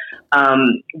Mecca,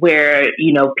 where,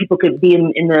 you know, people could be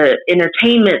in the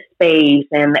entertainment space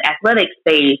and the athletic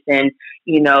space. And,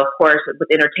 you know, of course, with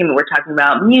entertainment, we're talking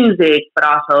about music, but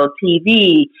also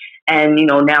TV. And, you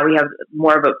know, now we have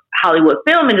more of a Hollywood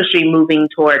film industry moving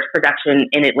towards production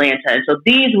in Atlanta. And so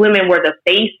these women were the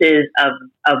faces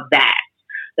of that,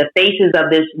 the faces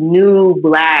of this new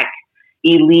Black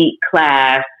elite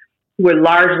class who were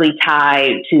largely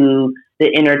tied to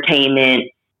the entertainment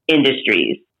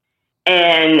industries.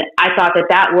 And I thought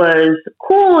that was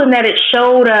cool in that it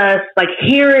showed us, like,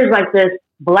 here is like this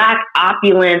Black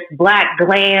opulence, Black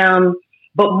glam,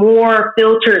 but more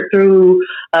filtered through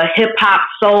a hip hop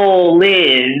soul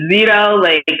lens, you know,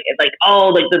 like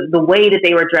the way that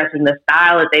they were dressing, the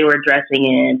style that they were dressing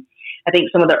in. I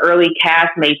think some of the early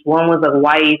castmates, one was a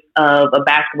wife of a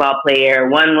basketball player,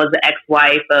 one was the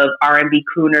ex-wife of R&B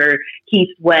crooner Keith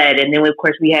Sweat, and then of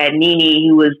course we had Nene,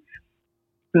 who was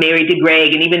married to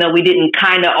Greg. And even though we didn't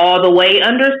kind of all the way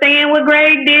understand what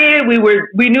Greg did, we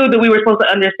knew that we were supposed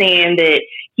to understand that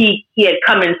he had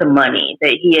come into money,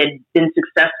 that he had been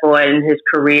successful in his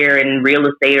career in real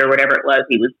estate or whatever it was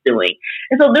he was doing.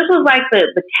 And so this was like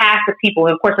the cast of people.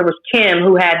 And of course there was Kim,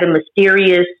 who had the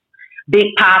mysterious Big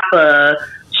Papa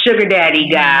sugar daddy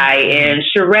guy, and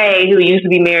Sheree, who used to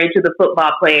be married to the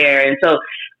football player. And so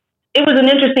it was an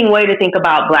interesting way to think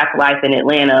about Black life in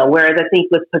Atlanta. Whereas I think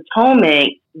with Potomac,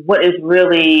 what is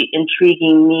really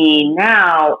intriguing me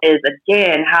now is,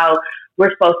 again, how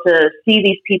we're supposed to see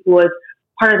these people as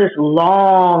part of this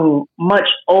long, much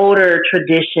older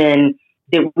tradition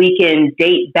that we can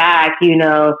date back, you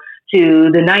know, to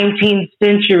the 19th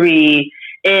century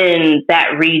in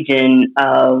that region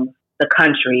of the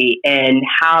country, and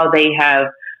how they have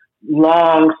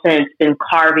long since been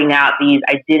carving out these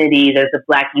identities as a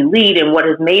Black elite and what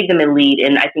has made them elite.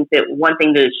 And I think that one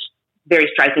thing that's very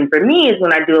striking for me is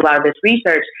when I do a lot of this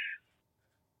research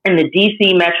in the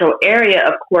DC metro area,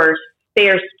 of course,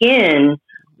 fair skin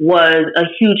was a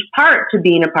huge part to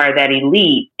being a part of that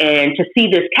elite. And to see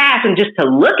this cast and just to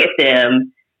look at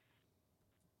them,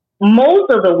 most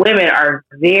of the women are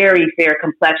very fair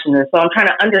complexioned. And so I'm trying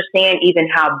to understand even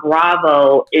how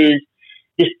Bravo is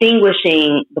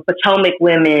distinguishing the Potomac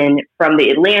women from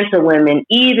the Atlanta women,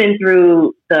 even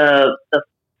through the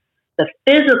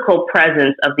physical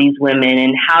presence of these women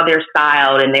and how they're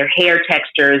styled and their hair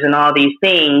textures and all these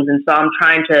things. And so I'm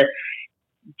trying to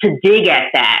dig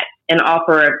at that and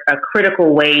offer a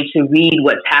critical way to read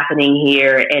what's happening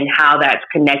here and how that's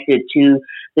connected to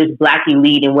this Black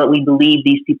elite and what we believe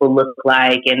these people look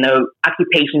like and the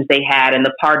occupations they had and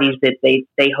the parties that they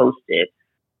hosted.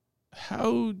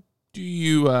 How do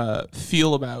you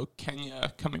feel about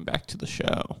Kenya coming back to the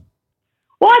show?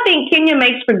 Well, I think Kenya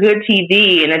makes for good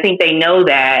TV, and I think they know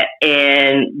that,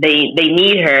 and they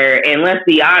need her. And let's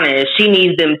be honest, she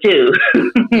needs them too.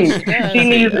 She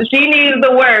needs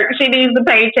the work, she needs the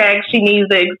paycheck, she needs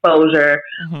the exposure.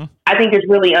 Mm-hmm. I think it's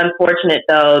really unfortunate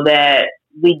though that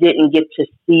we didn't get to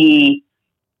see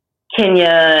Kenya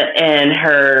and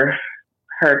her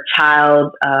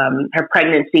child, her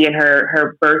pregnancy and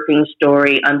her birthing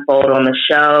story unfold on the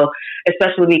show,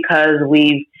 especially because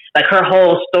her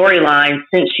whole storyline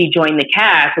since she joined the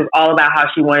cast was all about how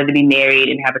she wanted to be married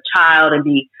and have a child and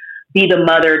be the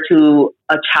mother to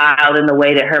a child in the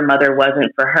way that her mother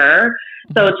wasn't for her.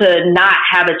 So to not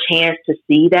have a chance to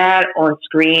see that on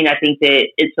screen, I think that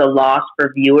it's a loss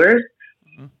for viewers.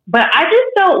 But I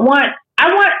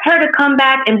want her to come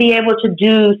back and be able to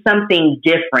do something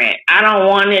different. I don't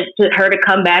want her to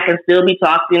come back and still be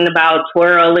talking about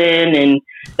twirling and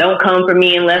don't come for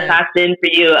me unless I send for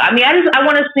you. I mean, I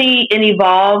want to see an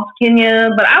evolved Kenya,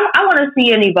 but I want to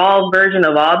see an evolved version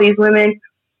of all these women.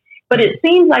 But it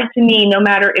seems like to me, no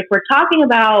matter if we're talking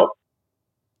about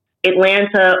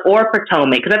Atlanta or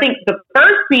Potomac, because I think the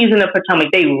first season of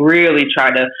Potomac, they really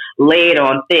tried to lay it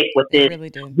on thick with this.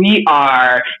 Really we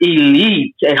are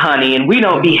elite, honey, and we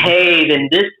don't behave in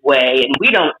this way, and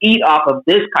we don't eat off of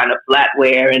this kind of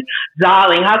flatware. And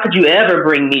darling, how could you ever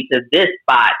bring me to this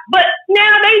spot? But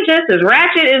now they just as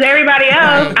ratchet as everybody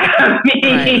else. Right.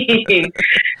 I mean,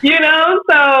 you know,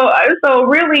 so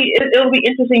really, it'll be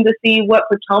interesting to see what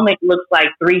Potomac looks like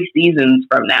 3 seasons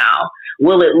from now.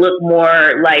 Will it look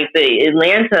more like the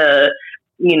Atlanta,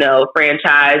 you know,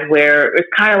 franchise where it's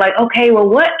kind of like, okay, well,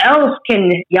 what else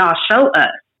can y'all show us?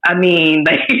 I mean,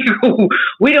 like,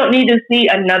 we don't need to see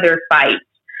another fight.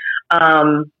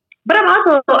 But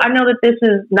I know that this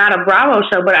is not a Bravo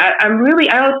show, but I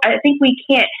think we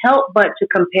can't help but to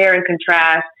compare and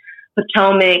contrast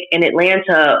Potomac and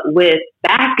Atlanta with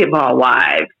Basketball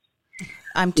Wives.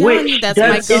 I'm telling you, that's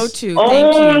my go-to.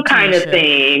 Thank you, kind of Tisha.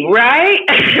 thing, right?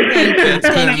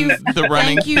 Thank you. The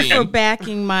running Thank you for theme.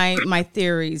 backing my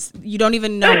theories. You don't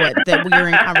even know it that we are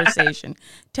in conversation.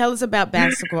 Tell us about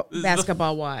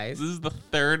Basketball Wives. This is the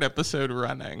third episode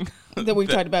running That we've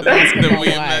talked about that Basketball we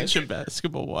have Wives. mentioned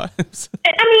Basketball Wives. I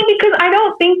mean, because I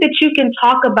don't think that you can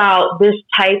talk about this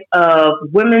type of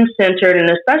women-centered and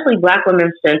especially Black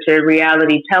women-centered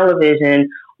reality television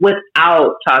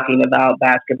without talking about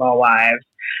Basketball Wives.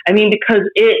 I mean, because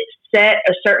it set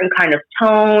a certain kind of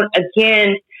tone.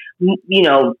 Again, you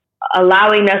know,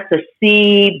 allowing us to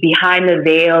see behind the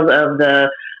veils of the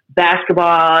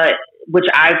basketball, which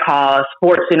I call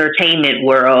sports entertainment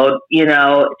world, you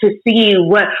know, to see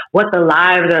what the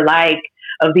lives are like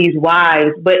of these wives.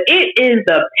 But it is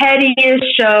the pettiest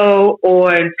show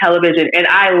on television. And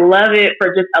I love it for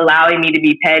just allowing me to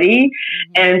be petty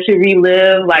and to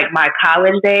relive like my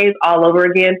college days all over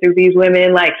again through these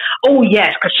women. Like, oh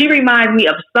yes, because she reminds me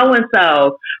of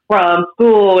so-and-so from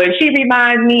school. And she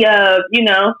reminds me of, you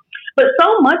know, but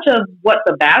so much of what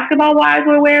the Basketball Wives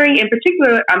were wearing, in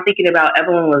particular, I'm thinking about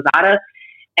Evelyn Lozada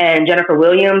and Jennifer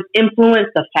Williams,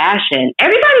 influenced the fashion.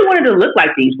 Everybody wanted to look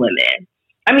like these women.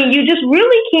 I mean, you just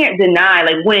really can't deny,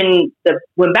 like when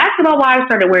Basketball Wives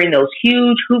started wearing those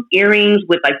huge hoop earrings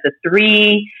with like the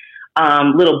three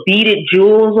little beaded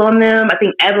jewels on them. I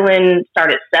think Evelyn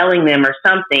started selling them or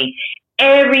something.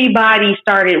 Everybody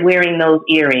started wearing those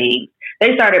earrings.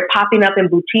 They started popping up in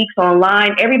boutiques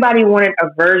online. Everybody wanted a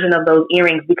version of those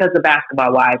earrings because the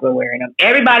Basketball Wives were wearing them.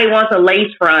 Everybody wants a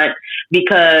lace front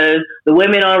because the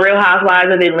women on Real Housewives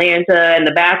of Atlanta and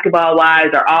the Basketball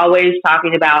Wives are always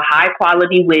talking about high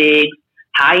quality wigs,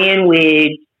 high-end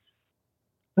wigs.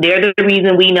 They're the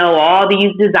reason we know all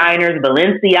these designers,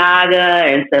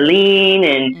 Balenciaga and Celine,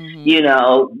 and, you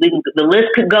know, the list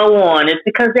could go on. It's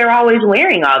because they're always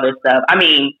wearing all this stuff. I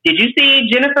mean, did you see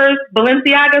Jennifer's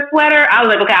Balenciaga sweater? I was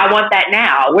like, okay, I want that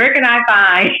now. Where can I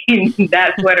find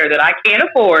that sweater that I can't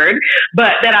afford,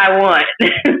 but that I want?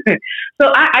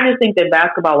 So I just think that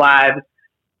Basketball Wives,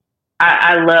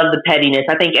 I love the pettiness.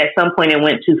 I think at some point it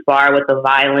went too far with the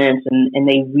violence, and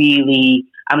they really,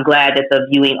 I'm glad that the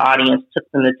viewing audience took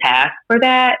them to task for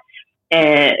that.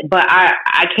 But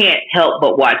I can't help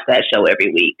but watch that show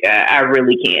every week. I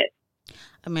really can't.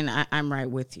 I mean, I'm right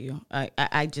with you.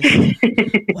 I just,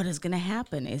 what is going to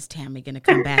happen? Is Tammy going to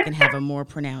come back and have a more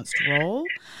pronounced role?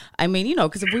 I mean, you know,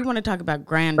 because if we want to talk about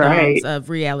grand dames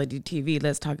of reality TV,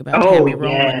 let's talk about Tammy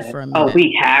Roman for a minute. Oh,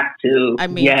 we have to. I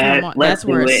mean, come on. That's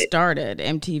where it started,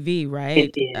 MTV, right?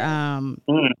 It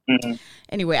did.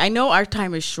 Anyway, I know our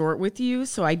time is short with you,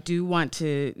 so I do want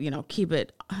to, you know, keep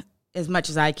it as much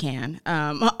as I can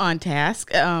on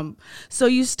task. So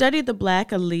you studied the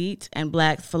Black elite and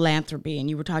Black philanthropy, and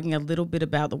you were talking a little bit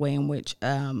about the way in which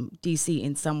DC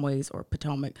in some ways, or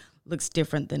Potomac, looks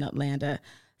different than Atlanta.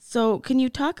 So can you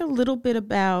talk a little bit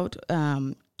about,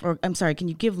 can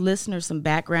you give listeners some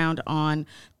background on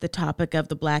the topic of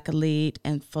the Black elite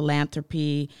and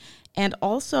philanthropy? And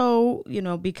also, you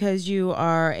know, because you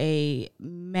are a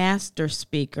master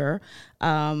speaker,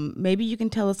 maybe you can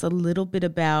tell us a little bit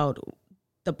about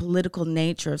the political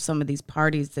nature of some of these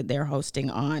parties that they're hosting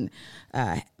on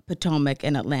Potomac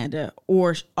and Atlanta,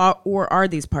 or are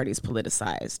these parties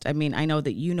politicized? I mean, I know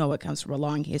that you know it comes from a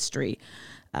long history.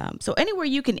 So anywhere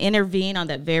you can intervene on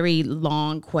that very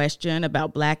long question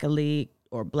about Black elite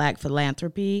or Black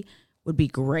philanthropy would be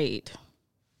great.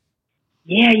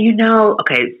 Yeah, you know,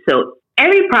 okay, so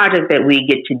every project that we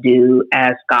get to do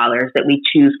as scholars that we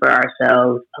choose for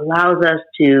ourselves allows us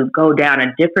to go down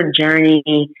a different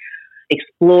journey,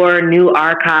 explore new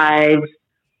archives,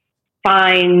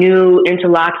 find new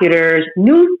interlocutors,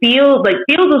 new fields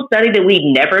of study that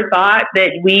we never thought that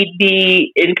we'd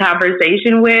be in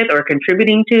conversation with or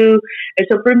contributing to. And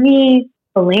so for me,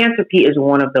 philanthropy is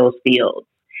one of those fields.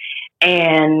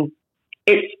 And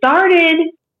it started,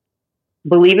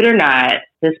 believe it or not,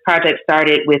 this project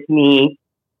started with me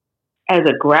as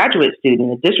a graduate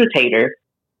student, a dissertator,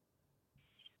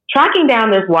 tracking down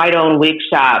this white-owned wig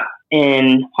shop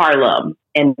in Harlem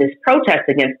and this protest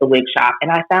against the wig shop.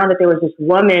 And I found that there was this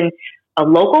woman, a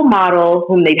local model,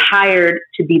 whom they'd hired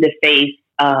to be the face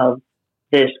of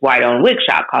this white-owned wig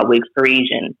shop called Wigs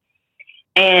Parisian.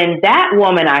 And that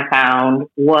woman, I found,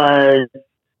 was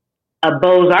a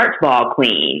Beaux-Arts Ball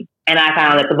queen. And I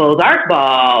found that the Beaux-Arts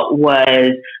Ball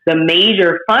was the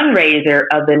major fundraiser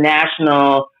of the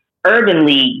National Urban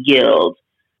League Guild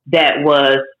that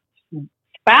was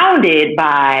founded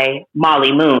by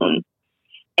Molly Moon.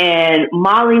 And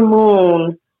Molly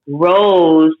Moon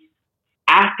rose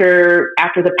after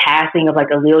the passing of like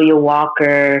A'Lelia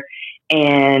Walker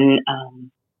and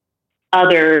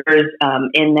others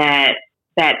in that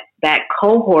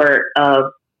cohort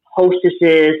of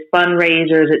hostesses,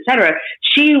 fundraisers, etc.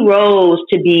 She rose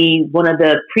to be one of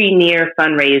the premier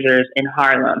fundraisers in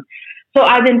Harlem. So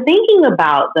I've been thinking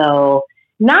about, though,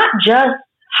 not just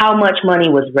how much money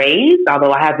was raised,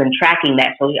 although I have been tracking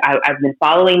that. So I've been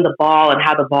following the ball and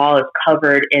how the ball is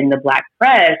covered in the Black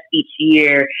press each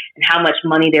year and how much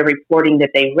money they're reporting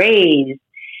that they raised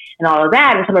and all of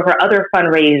that, and some of her other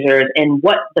fundraisers and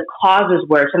what the causes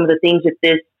were, some of the things that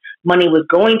this money was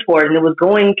going toward. And it was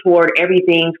going toward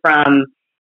everything from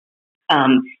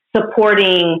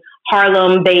supporting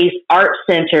Harlem-based art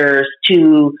centers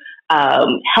to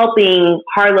helping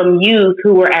Harlem youth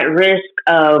who were at risk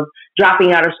of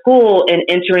dropping out of school and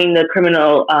entering the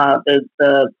criminal,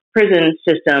 the prison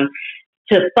system,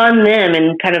 to fund them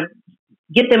and kind of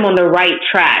get them on the right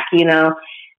track, you know,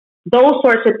 those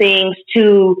sorts of things,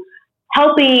 to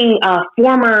helping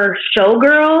former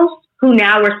showgirls who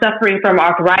now were suffering from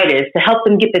arthritis to help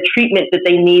them get the treatment that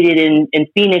they needed in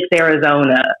Phoenix,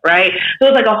 Arizona, right? So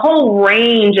it's like a whole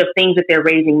range of things that they're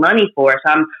raising money for.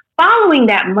 So I'm following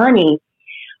that money,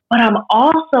 but I'm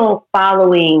also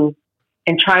following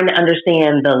and trying to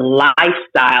understand the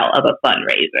lifestyle of a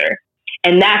fundraiser.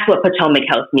 And that's what Potomac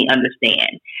helps me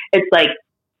understand. It's like,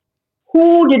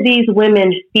 who did these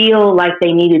women feel like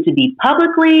they needed to be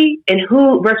publicly, and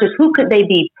who versus who could they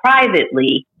be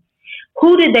privately?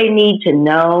 Who did they need to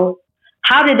know?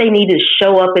 How did they need to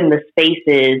show up in the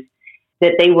spaces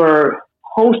that they were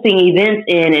hosting events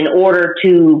in order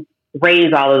to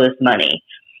raise all of this money?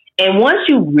 And once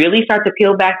you really start to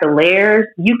peel back the layers,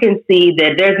 you can see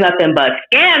that there's nothing but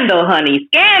scandal, honey,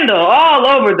 scandal all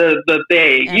over the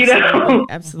thing, Absolutely, you know?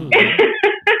 Absolutely.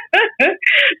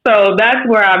 So that's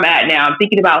where I'm at now. I'm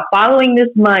thinking about following this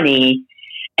money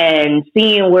and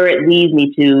seeing where it leads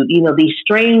me to, you know, these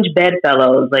strange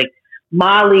bedfellows. Like,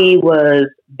 Molly was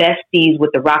besties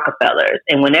with the Rockefellers,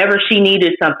 and whenever she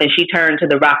needed something, she turned to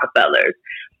the Rockefellers.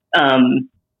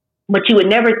 But you would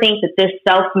never think that this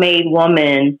self-made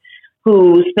woman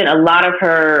who spent a lot of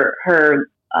her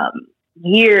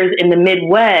years in the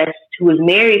Midwest, who was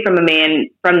married from a man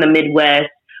from the Midwest,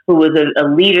 who was a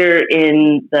leader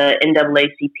in the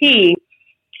NAACP,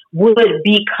 would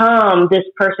become this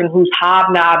person who's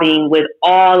hobnobbing with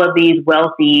all of these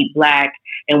wealthy Black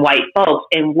and white folks.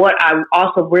 And what I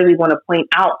also really want to point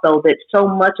out, though, that so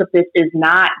much of this is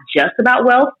not just about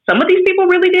wealth. Some of these people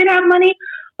really did have money,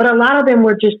 but a lot of them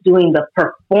were just doing the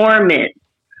performance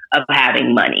of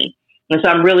having money. And so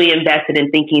I'm really invested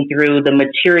in thinking through the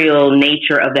material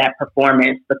nature of that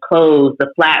performance, the clothes,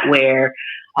 the flatware,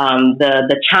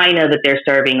 the china that they're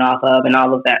serving off of, and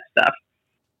all of that stuff.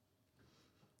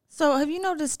 So have you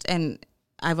noticed, and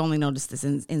I've only noticed this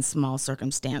in small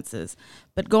circumstances,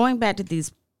 but going back to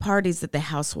these parties that the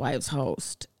housewives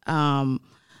host,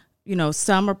 you know,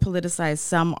 some are politicized,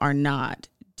 some are not.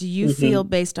 Do you feel,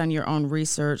 based on your own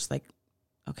research, like,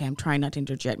 okay, I'm trying not to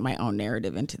interject my own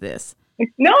narrative into this.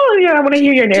 No, yeah, I want to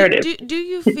hear your narrative. Do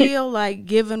you feel like,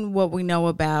 given what we know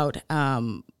about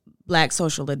Black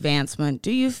social advancement,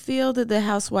 do you feel that the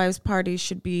housewives parties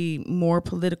should be more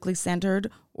politically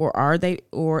centered, or are they,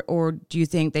 or do you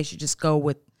think they should just go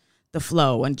with the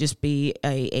flow and just be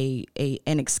an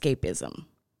escapism?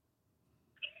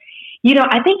 You know,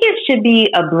 I think it should be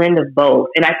a blend of both,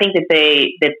 and I think that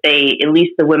they, at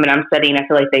least the women I'm studying, I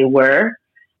feel like they were.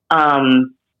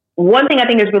 One thing I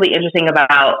think is really interesting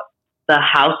about the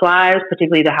housewives,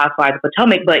 particularly the housewives of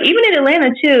Potomac, but even in Atlanta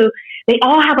too, they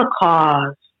all have a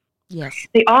cause. Yes.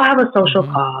 They all have a social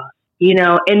cause, you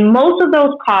know, and most of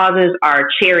those causes are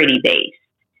charity based,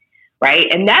 right?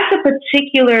 And that's a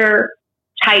particular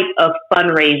type of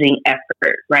fundraising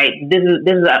effort, right?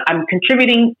 I'm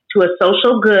contributing to a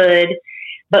social good,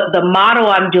 but the model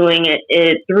I'm doing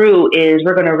it through is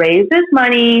we're going to raise this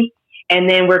money and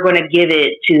then we're going to give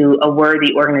it to a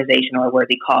worthy organization or a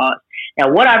worthy cause. Now,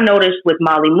 what I've noticed with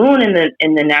Molly Moon in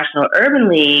the National Urban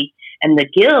League and the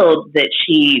guild that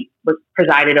she was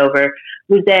presided over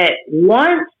was that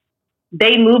once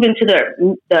they move into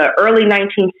the early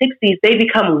 1960s, they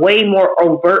become way more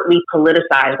overtly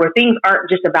politicized, where things aren't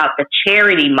just about the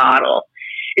charity model.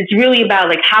 It's really about,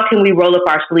 like, how can we roll up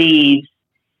our sleeves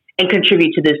and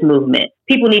contribute to this movement?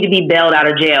 People need to be bailed out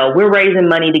of jail. We're raising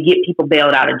money to get people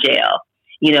bailed out of jail,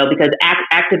 you know, because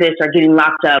activists are getting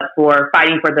locked up for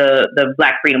fighting for the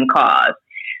Black freedom cause.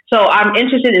 So I'm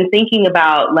interested in thinking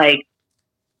about, like,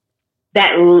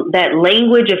 that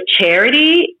language of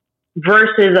charity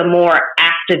versus a more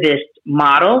activist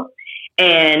model,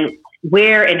 and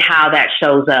where and how that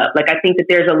shows up. Like, I think that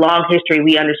there's a long history.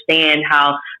 We understand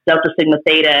how Delta Sigma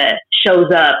Theta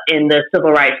shows up in the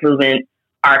civil rights movement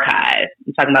archive.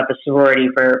 I'm talking about the sorority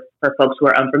for folks who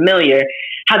are unfamiliar,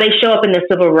 how they show up in the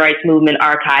civil rights movement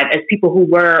archive as people who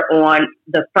were on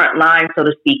the front line, so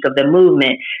to speak, of the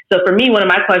movement. So for me, one of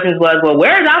my questions was, well,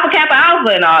 where's Alpha Kappa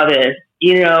Alpha in all this?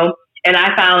 You know, and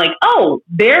I found like, oh,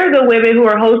 they're the women who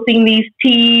are hosting these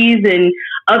teas and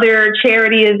other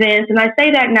charity events. And I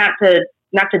say that not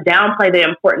to downplay the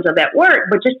importance of that work,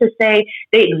 but just to say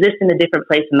they exist in a different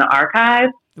place in the archive.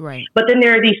 Right. But then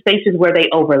there are these spaces where they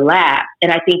overlap.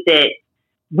 And I think that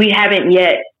we haven't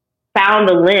yet found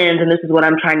a lens, and this is what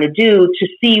I'm trying to do, to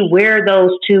see where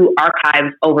those two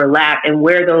archives overlap and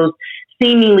where those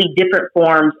seemingly different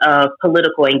forms of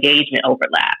political engagement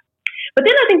overlap. But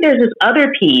then I think there's this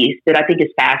other piece that I think is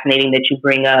fascinating that you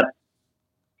bring up,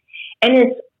 and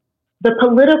it's the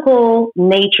political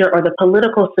nature or the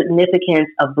political significance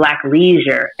of Black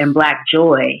leisure and Black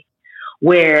joy,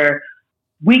 where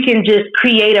we can just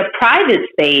create a private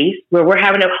space where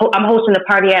I'm hosting a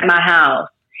party at my house.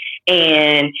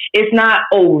 And it's not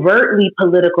overtly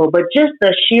political, but just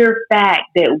the sheer fact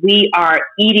that we are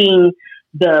eating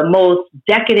the most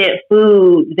decadent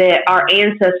food that our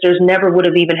ancestors never would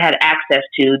have even had access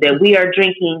to, that we are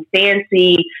drinking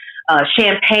fancy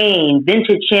champagne,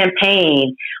 vintage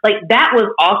champagne. Like that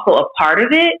was also a part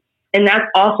of it. And that's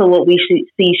also what we should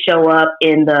see show up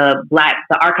in the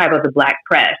archive of the Black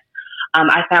press.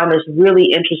 I found this really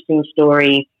interesting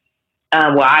story.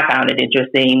 I found it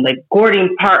interesting. Like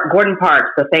Gordon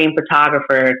Parks, the famed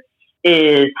photographer,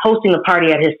 is hosting a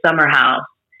party at his summer house.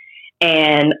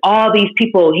 And all these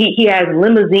people, he has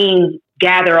limousines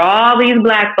gather all these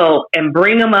Black folk and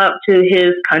bring them up to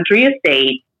his country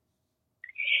estate.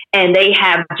 And they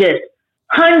have just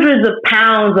hundreds of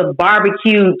pounds of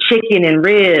barbecued chicken and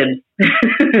ribs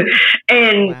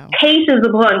and cases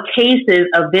upon cases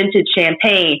of vintage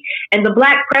champagne. And the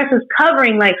Black press is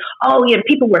covering like, oh yeah,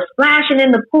 people were splashing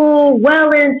in the pool well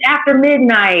in after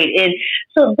midnight. And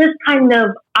so this kind of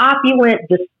opulent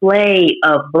display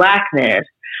of Blackness,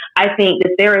 I think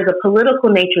that there is a political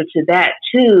nature to that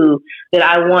too, that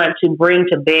I want to bring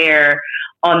to bear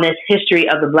on this history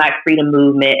of the Black freedom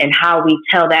movement and how we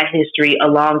tell that history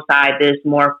alongside this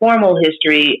more formal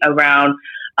history around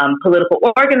political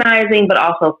organizing, but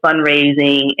also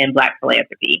fundraising and Black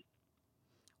philanthropy.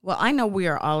 Well, I know we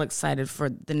are all excited for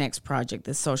the next project,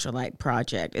 the Socialite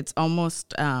Project. It's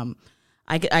almost, I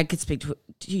could speak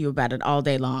to you about it all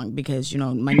day long because, you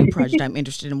know, my new project, I'm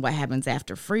interested in what happens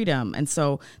after freedom. And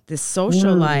so this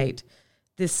socialite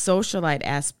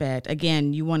aspect,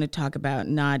 again, you want to talk about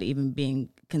not even being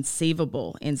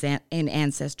conceivable in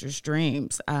ancestors'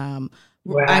 dreams.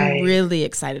 Right. I'm really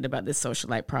excited about this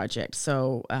Socialite Project.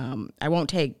 So I won't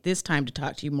take this time to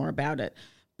talk to you more about it,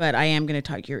 but I am going to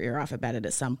talk your ear off about it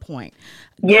at some point.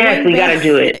 Yes, we got to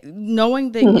do it.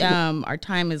 Knowing that our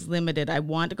time is limited, I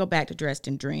want to go back to Dressed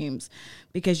in Dreams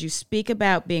because you speak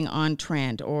about being on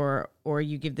trend or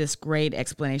you give this great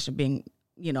explanation of being,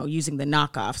 you know, using the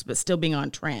knockoffs, but still being on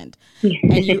trend.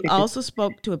 And you also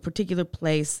spoke to a particular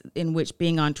place in which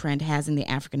being on trend has in the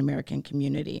African-American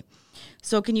community.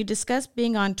 So can you discuss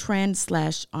being on trend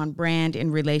 / on brand in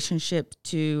relationship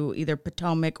to either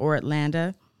Potomac or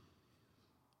Atlanta?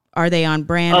 Are they on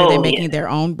brand? Are they making their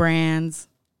own brands?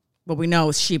 Well, we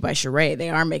know She by Sheree, they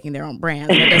are making their own brands.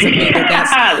 That doesn't mean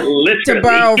that's to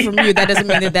borrow from you. That doesn't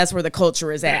mean that that's where the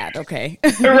culture is at. Okay.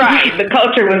 Right. The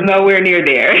culture was nowhere near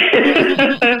there.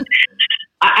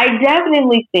 I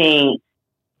definitely think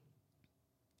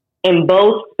in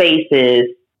both spaces,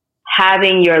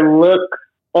 having your look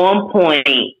on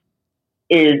point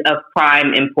is of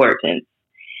prime importance.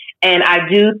 And I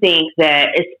do think that,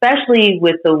 especially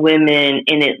with the women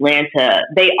in Atlanta,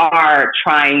 they are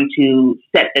trying to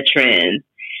set the trends.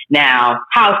 Now,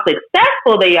 how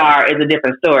successful they are is a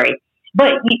different story.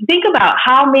 But you think about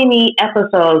how many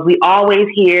episodes we always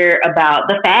hear about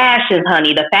the fashions,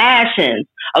 honey, the fashions.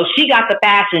 Oh, she got the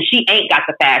fashions. She ain't got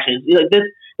the fashions.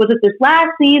 Was it this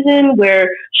last season where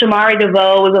Shamari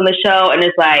DeVoe was on the show and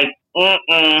it's like,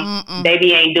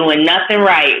 baby ain't doing nothing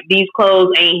right. These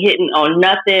clothes ain't hitting on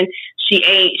nothing.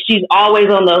 She's always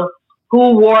on the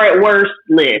who wore it worst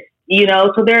list, you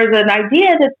know? So there's an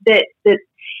idea that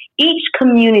each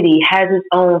community has its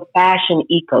own fashion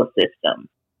ecosystem.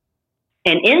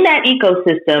 And in that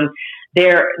ecosystem,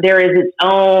 there's its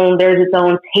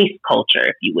own taste culture,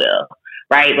 if you will,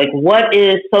 right? Like what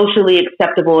is socially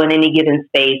acceptable in any given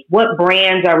space? What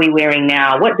brands are we wearing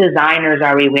now? What designers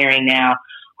are we wearing now?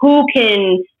 Who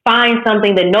can find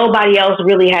something that nobody else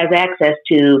really has access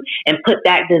to and put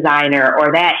that designer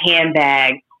or that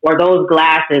handbag or those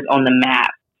glasses on the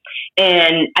map?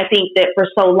 And I think that for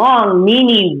so long,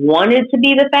 Nene wanted to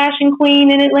be the fashion queen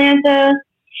in Atlanta.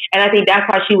 And I think that's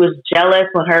why she was jealous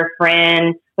when her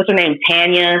friend, what's her name,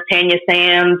 Tanya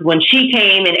Sams, when she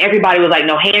came and everybody was like,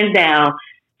 no, hands down,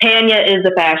 Tanya is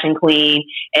the fashion queen.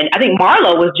 And I think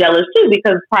Marlo was jealous too,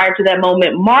 because prior to that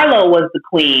moment, Marlo was the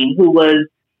queen who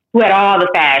had all the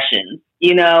fashions,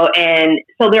 and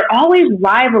so they're always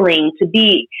rivaling to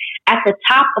be at the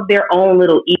top of their own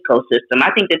little ecosystem.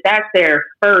 I think that that's their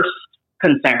first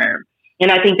concern.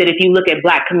 And I think that if you look at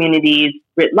Black communities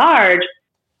writ large,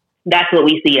 that's what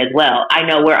we see as well. I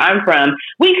know where I'm from,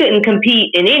 we couldn't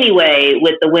compete in any way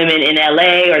with the women in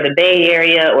LA or the Bay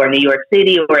Area or New York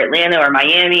City or Atlanta or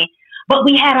Miami, but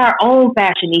we had our own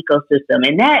fashion ecosystem.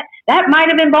 And that might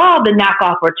have involved a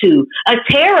knockoff or two, a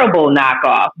terrible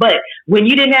knockoff. But when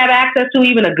you didn't have access to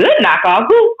even a good knockoff,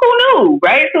 who knew,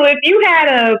 right? So if you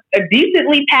had a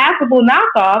decently passable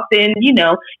knockoff, then,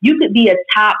 you could be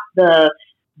atop the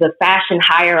fashion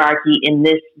hierarchy in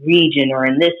this region or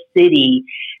in this city.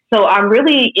 So I'm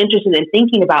really interested in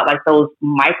thinking about like those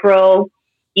micro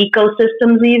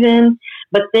ecosystems even,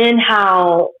 but then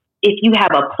how if you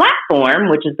have a platform,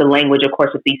 which is the language, of course,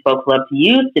 that these folks love to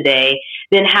use today,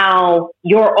 then how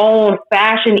your own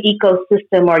fashion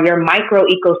ecosystem or your micro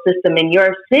ecosystem in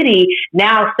your city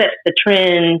now sets the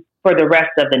trend for the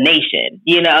rest of the nation,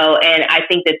 and I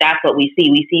think that that's what we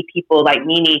see. We see people like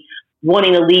Nene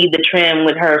wanting to lead the trend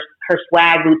with her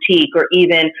swag boutique, or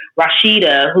even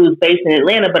Rashida, who's based in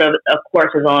Atlanta, but of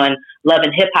course is on Love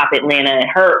and Hip Hop Atlanta. And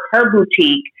her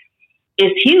boutique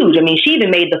is huge. I mean, she even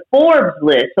made the Forbes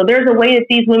list. So there's a way that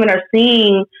these women are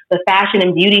seeing the fashion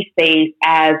and beauty space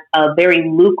as a very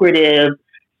lucrative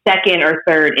second or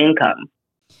third income.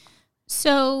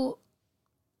 So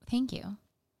thank you.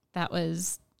 That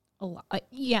was a lot.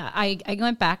 I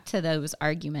went back to those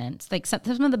arguments. Like some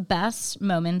of the best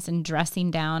moments in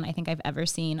dressing down I think I've ever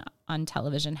seen on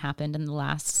television happened in the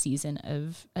last season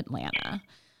of Atlanta.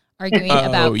 Arguing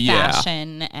about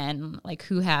fashion and like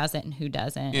who has it and who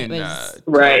doesn't. It was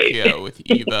right. Tokyo with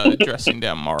Eva dressing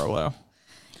down Marlo.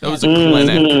 That was a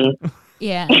clinic.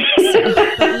 Yeah.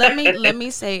 But let me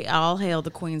say, all hail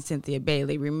the Queen Cynthia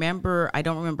Bailey. I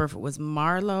don't remember if it was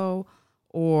Marlo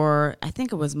or I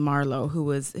think it was Marlo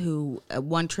who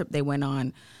one trip they went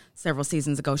on several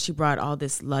seasons ago, she brought all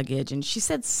this luggage and she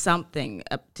said something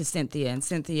up to Cynthia, and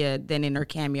Cynthia then in her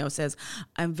cameo says,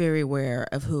 I'm very aware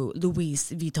of who Louis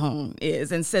Vuitton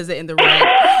is, and says it in the right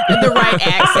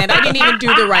accent. I didn't even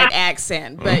do the right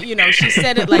accent, but she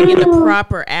said it like in the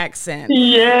proper accent.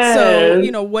 Yes.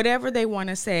 So, whatever they want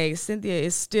to say, Cynthia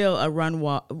is still a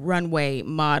runway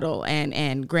model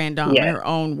and grand dame in her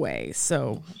own way.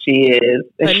 So she is.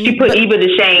 And she put Eva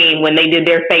to shame when they did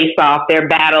their face off, their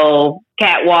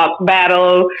catwalk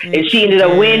battle, and she ended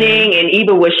up winning, and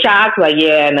Eva was shocked, like,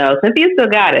 Cynthia still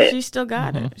got it. She still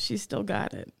got it. She still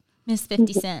got it. Miss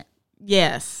 50 Cent.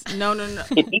 Yes. No.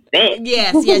 50 Cent.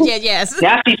 Yes.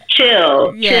 Now she's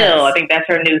chill. I think that's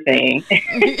her new thing.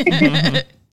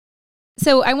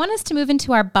 So I want us to move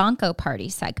into our Bonko Party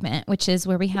segment, which is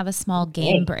where we have a small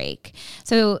game break.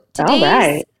 So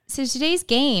today's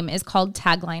game is called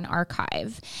Tagline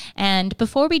Archive. And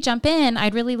before we jump in,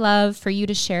 I'd really love for you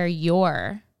to share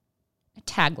your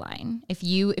tagline. If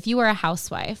you were a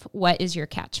housewife, what is your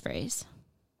catchphrase?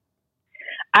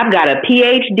 I've got a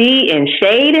PhD in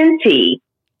shade and tea.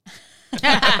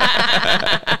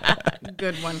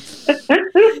 Good one.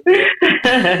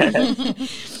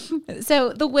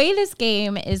 So the way this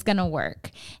game is going to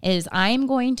work is I'm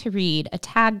going to read a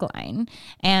tagline,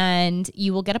 and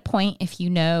you will get a point if you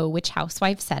know which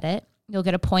housewife said it. You'll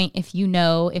get a point if you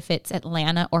know if it's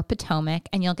Atlanta or Potomac,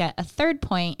 and you'll get a third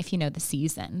point if you know the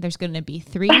season. There's going to be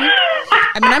 3.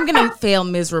 I'm going to fail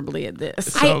miserably at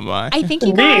this. So am I. I think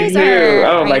you guys are.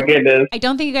 Oh my goodness. I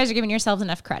don't think you guys are giving yourselves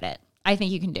enough credit. I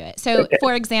think you can do it. So,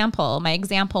 for example, my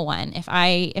example one, if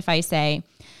I say,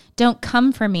 don't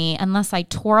come for me unless I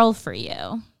twirl for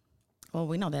you. Well,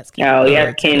 we know that's Kenya. Oh,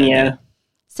 yeah, Kenya.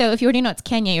 So if you already know it's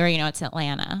Kenya, you already know it's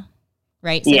Atlanta,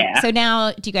 right? So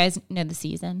now, do you guys know the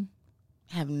season?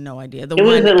 I have no idea. It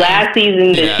was the last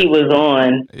season that she was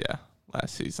on. Yeah,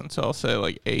 last season. So I'll say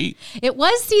like 8. It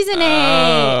was season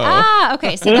 8.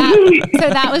 Okay. So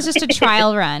that was just a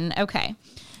trial run. Okay.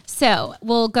 So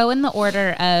we'll go in the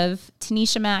order of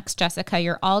Tanisha, Max, Jessica.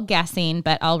 You're all guessing,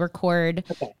 but I'll record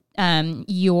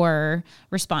your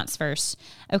response first.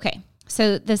 Okay.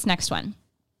 So this next one.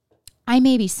 I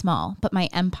may be small, but my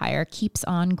empire keeps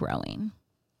on growing.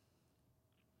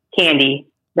 Kandi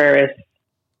Burruss.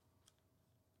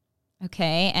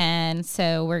 Okay. And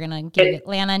so we're going to give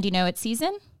Atlanta. Do you know its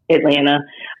season? Atlanta.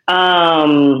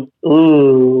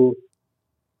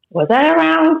 Was that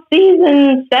around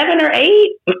season 7 or 8?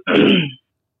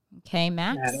 Okay,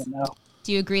 Max. I don't know.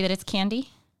 Do you agree that it's Kandi?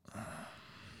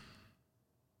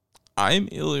 I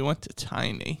immediately went to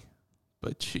Tiny,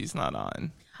 but she's not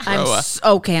on.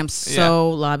 I'm so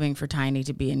lobbying for Tiny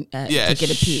to be in to get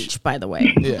a peach. By the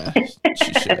way, yeah,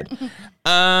 she should.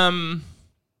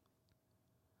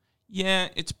 Yeah,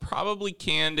 it's probably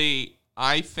Candy.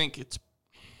 I think it's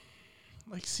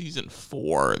like season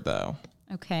 4 though.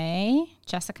 Okay,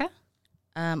 Jessica,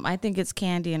 I think it's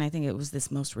Candy, and I think it was this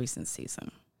most recent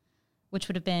season, which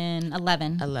would have been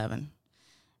 11. 11.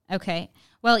 Okay.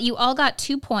 Well, you all got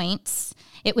 2 points.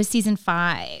 It was season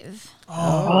 5. I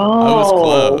was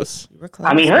close. You were close.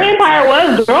 I mean, her empire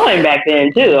was growing back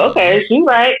then too. Okay, she's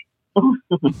right.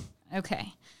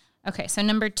 Okay. Okay, so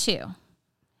number 2.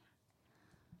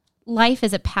 Life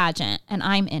is a pageant, and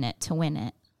I'm in it to win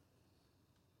it.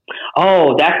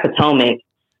 Oh, that's Potomac.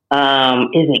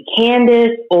 Is it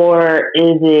Candace or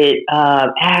is it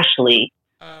Ashley?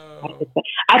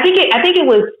 I think it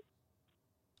was.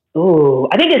 Ooh,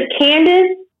 I think it's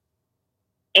Candace,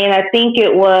 and I think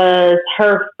it was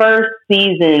her first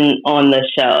season on the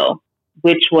show,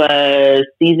 which was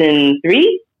season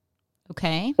 3.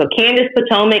 Okay. So Candace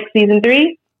Potomac, season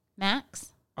 3.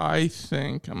 Max? I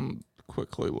think I'm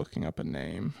quickly looking up a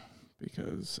name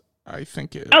because I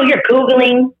think it. Oh, you're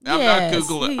Googling? I'm not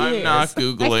Googling. I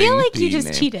feel like the you just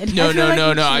name. cheated. No. I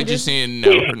cheated. just need to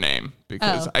know her name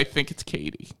because I think it's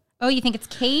Katie. Oh, you think it's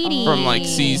Katie? From like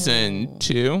season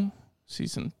 2?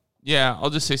 I'll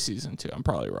just say season 2. I'm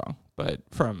probably wrong, but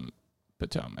from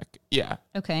Potomac. Yeah.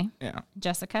 Okay. Yeah.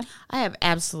 Jessica? I have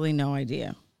absolutely no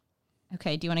idea.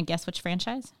 Okay. Do you want to guess which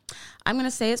franchise? I'm going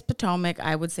to say it's Potomac.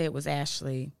 I would say it was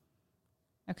Ashley.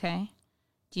 Okay.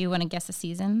 Do you want to guess a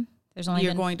season? There's only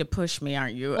You're going to push me,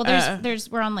 aren't you? Well,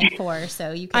 we're on like 4,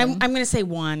 so you can. I'm going to say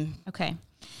 1. Okay.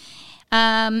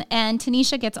 And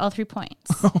Tanisha gets all 3 points.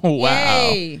 Oh, wow.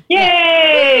 Yay!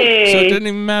 Yay! So it didn't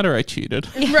even matter. I cheated.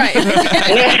 Right.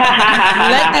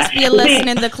 Let this be a lesson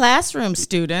in the classroom,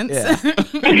 students. Yeah.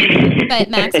 But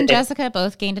Max and Jessica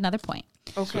both gained another point.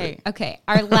 Okay. Okay.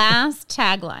 Our last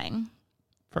tagline.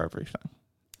 For everything.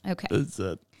 Okay. Is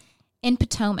it? In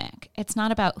Potomac, it's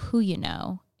not about who you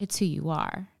know, it's who you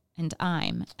are. And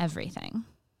I'm everything.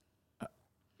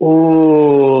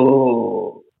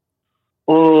 Ooh.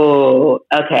 Ooh.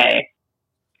 Okay.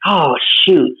 Oh,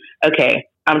 shoot. Okay.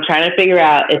 I'm trying to figure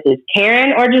out if it's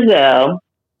Karen or Giselle.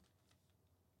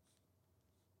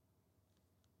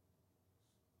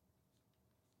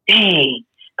 Dang.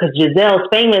 Because Giselle's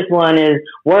famous one is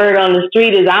word on the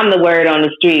street is I'm the word on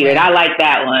the street. And I like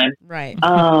that one. Right.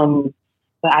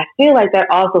 But I feel like that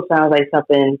also sounds like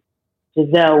something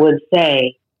Giselle would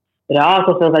say. But it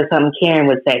also feels like something Karen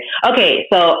would say. Okay,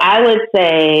 so I would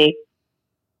say,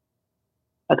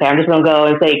 I'm just going to go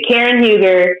and say Karen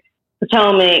Huger,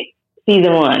 Potomac,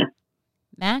 season 1.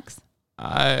 Max?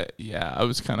 I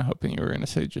was kind of hoping you were going to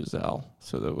say Giselle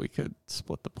so that we could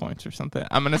split the points or something.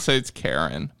 I'm going to say it's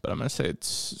Karen, but I'm going to say it's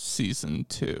season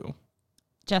 2.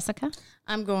 Jessica?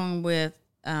 I'm going with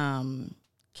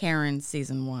Karen,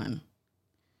 season 1.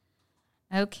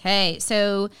 Okay,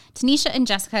 so Tanisha and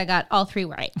Jessica got all 3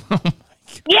 right.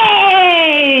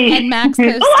 Yay! And Max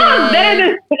posted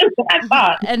better than I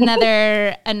thought.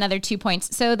 another 2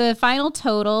 points. So the final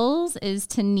totals is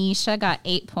Tanisha got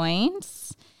 8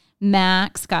 points,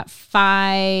 Max got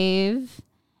 5,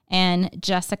 and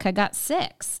Jessica got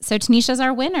 6. So Tanisha's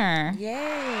our winner. Yay!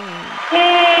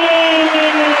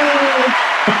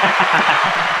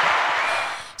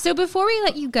 So before we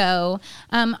let you go,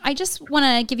 I just want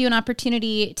to give you an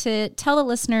opportunity to tell the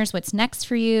listeners what's next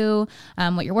for you,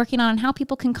 what you're working on, and how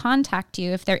people can contact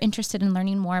you if they're interested in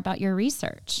learning more about your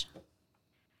research.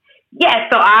 Yes,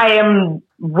 so I am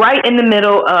right in the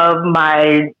middle of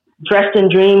my Dressed in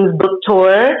Dreams book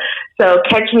tour. So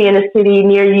catch me in a city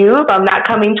near you. If I'm not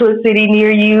coming to a city near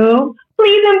you,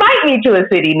 please invite me to a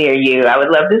city near you. I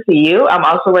would love to see you. I'm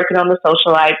also working on the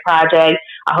Socialite Project.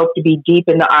 I hope to be deep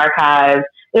in the archives,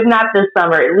 if not this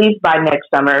summer, at least by next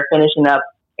summer, finishing up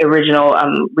original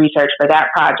research for that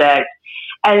project.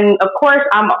 And of course,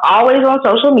 I'm always on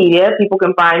social media. People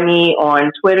can find me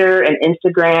on Twitter and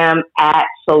Instagram at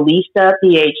Solista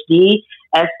PhD,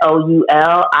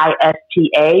 SOULISTA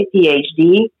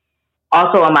PhD.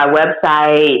 Also on my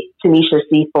website,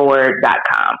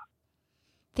 TanishaCFord.com.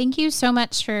 Thank you so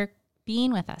much for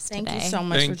being with us today. Thank you so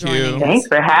much for Thank joining you. us. Thanks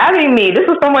for having me. This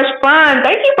was so much fun.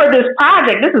 Thank you for this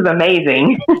project. This is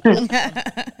amazing.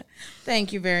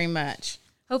 Thank you very much.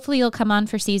 Hopefully you'll come on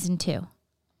for season 2.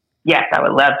 Yes, I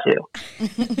would love to.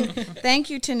 Thank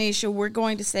you, Tanisha. We're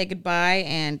going to say goodbye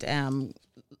and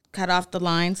cut off the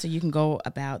line so you can go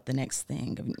about the next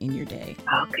thing in your day.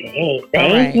 Okay. All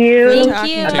Thank right. you. Thank Talking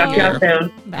you. to I'll talk to y'all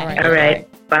soon. Bye. All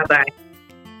right. Bye-bye.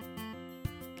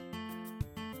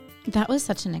 That was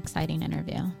such an exciting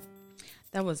interview.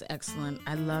 That was excellent.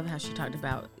 I love how she talked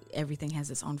about everything has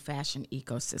its own fashion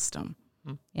ecosystem.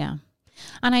 Yeah.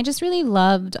 And I just really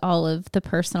loved all of the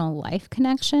personal life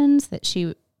connections that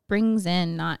she brings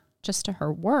in, not just to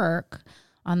her work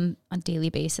on a daily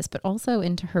basis, but also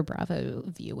into her Bravo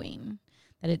viewing.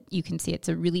 That you can see it's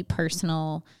a really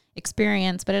personal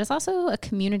experience, but it's also a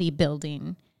community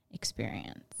building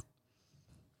experience.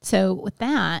 So with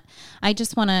that, I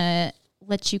just want to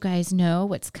let you guys know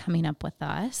what's coming up with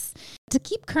us. To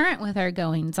keep current with our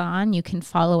goings on, you can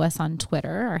follow us on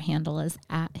Twitter. Our handle is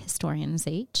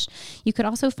 @historiansH. You could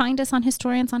also find us on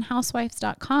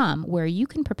historiansonhousewives.com, where you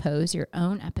can propose your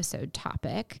own episode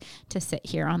topic to sit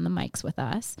here on the mics with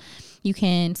us. You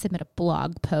can submit a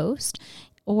blog post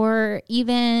or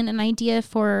even an idea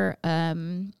for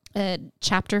a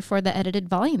chapter for the edited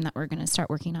volume that we're going to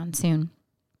start working on soon.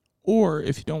 Or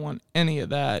if you don't want any of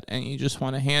that and you just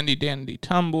want a handy-dandy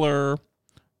tumbler,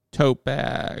 tote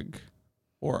bag,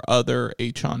 or other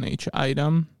H-on-H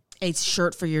item. A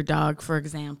shirt for your dog, for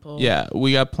example. Yeah,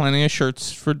 we got plenty of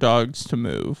shirts for dogs to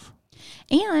move.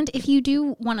 And if you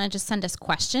do want to just send us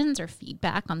questions or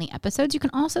feedback on the episodes, you can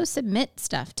also submit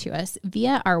stuff to us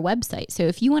via our website. So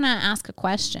if you want to ask a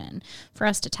question for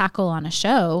us to tackle on a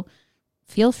show,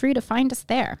 feel free to find us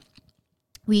there.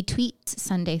 We tweet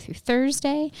Sunday through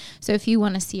Thursday, so if you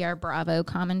want to see our Bravo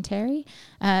commentary,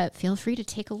 feel free to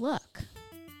take a look.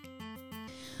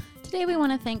 Today we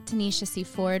want to thank Tanisha C.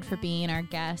 Ford for being our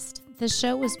guest. The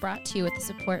show was brought to you with the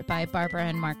support by Barbara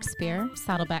and Mark Spear,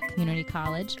 Saddleback Community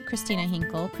College, Christina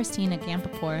Hinkle, Christina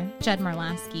Gampapor, Jed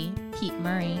Merlasky, Pete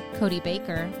Murray, Cody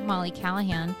Baker, Molly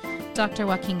Callahan, Dr.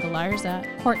 Joaquin Galarza,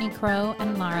 Courtney Crow,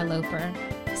 and Lara Loper.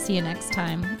 See you next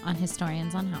time on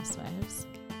Historians on Housewives.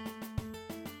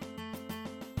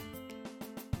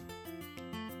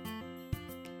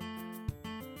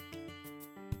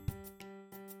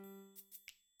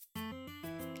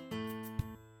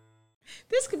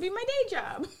 This could be my day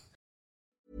job.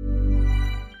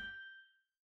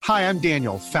 Hi, I'm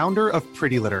Daniel, founder of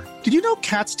Pretty Litter. Did you know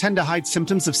cats tend to hide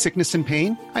symptoms of sickness and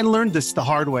pain? I learned this the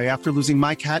hard way after losing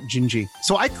my cat, Gingy.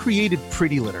 So I created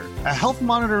Pretty Litter, a health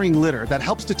monitoring litter that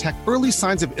helps detect early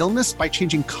signs of illness by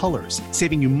changing colors,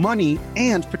 saving you money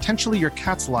and potentially your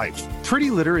cat's life.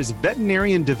 Pretty Litter is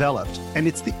veterinarian developed, and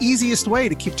it's the easiest way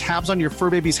to keep tabs on your fur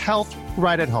baby's health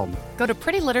right at home. Go to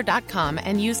prettylitter.com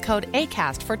and use code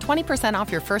ACAST for 20%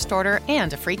 off your first order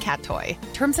and a free cat toy.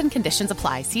 Terms and conditions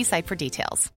apply. See site for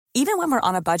details. Even when we're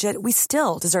on a budget, we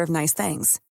still deserve nice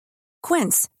things.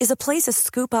 Quince is a place to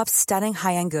scoop up stunning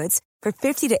high-end goods for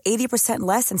 50 to 80%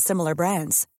 less than similar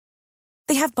brands.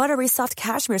 They have buttery soft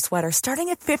cashmere sweaters starting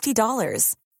at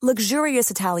 $50,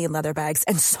 luxurious Italian leather bags,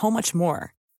 and so much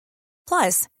more.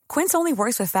 Plus, Quince only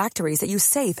works with factories that use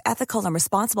safe, ethical, and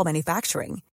responsible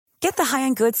manufacturing. Get the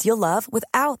high-end goods you'll love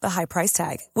without the high price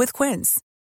tag with Quince.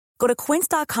 Go to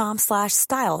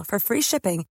quince.com/style for free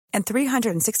shipping and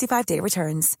 365-day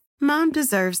returns. Mom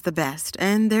deserves the best,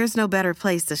 and there's no better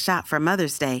place to shop for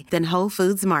Mother's Day than Whole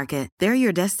Foods Market. They're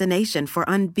your destination for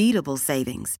unbeatable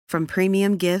savings, from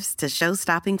premium gifts to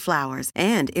show-stopping flowers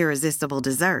and irresistible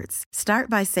desserts. Start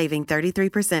by saving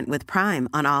 33% with Prime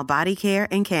on all body care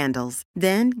and candles.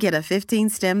 Then get a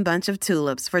 15-stem bunch of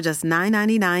tulips for just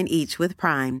 $9.99 each with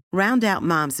Prime. Round out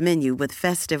Mom's menu with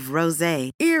festive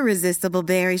rosé, irresistible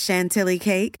berry chantilly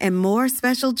cake, and more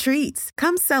special treats.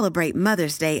 Come celebrate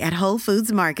Mother's Day at Whole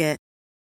Foods Market.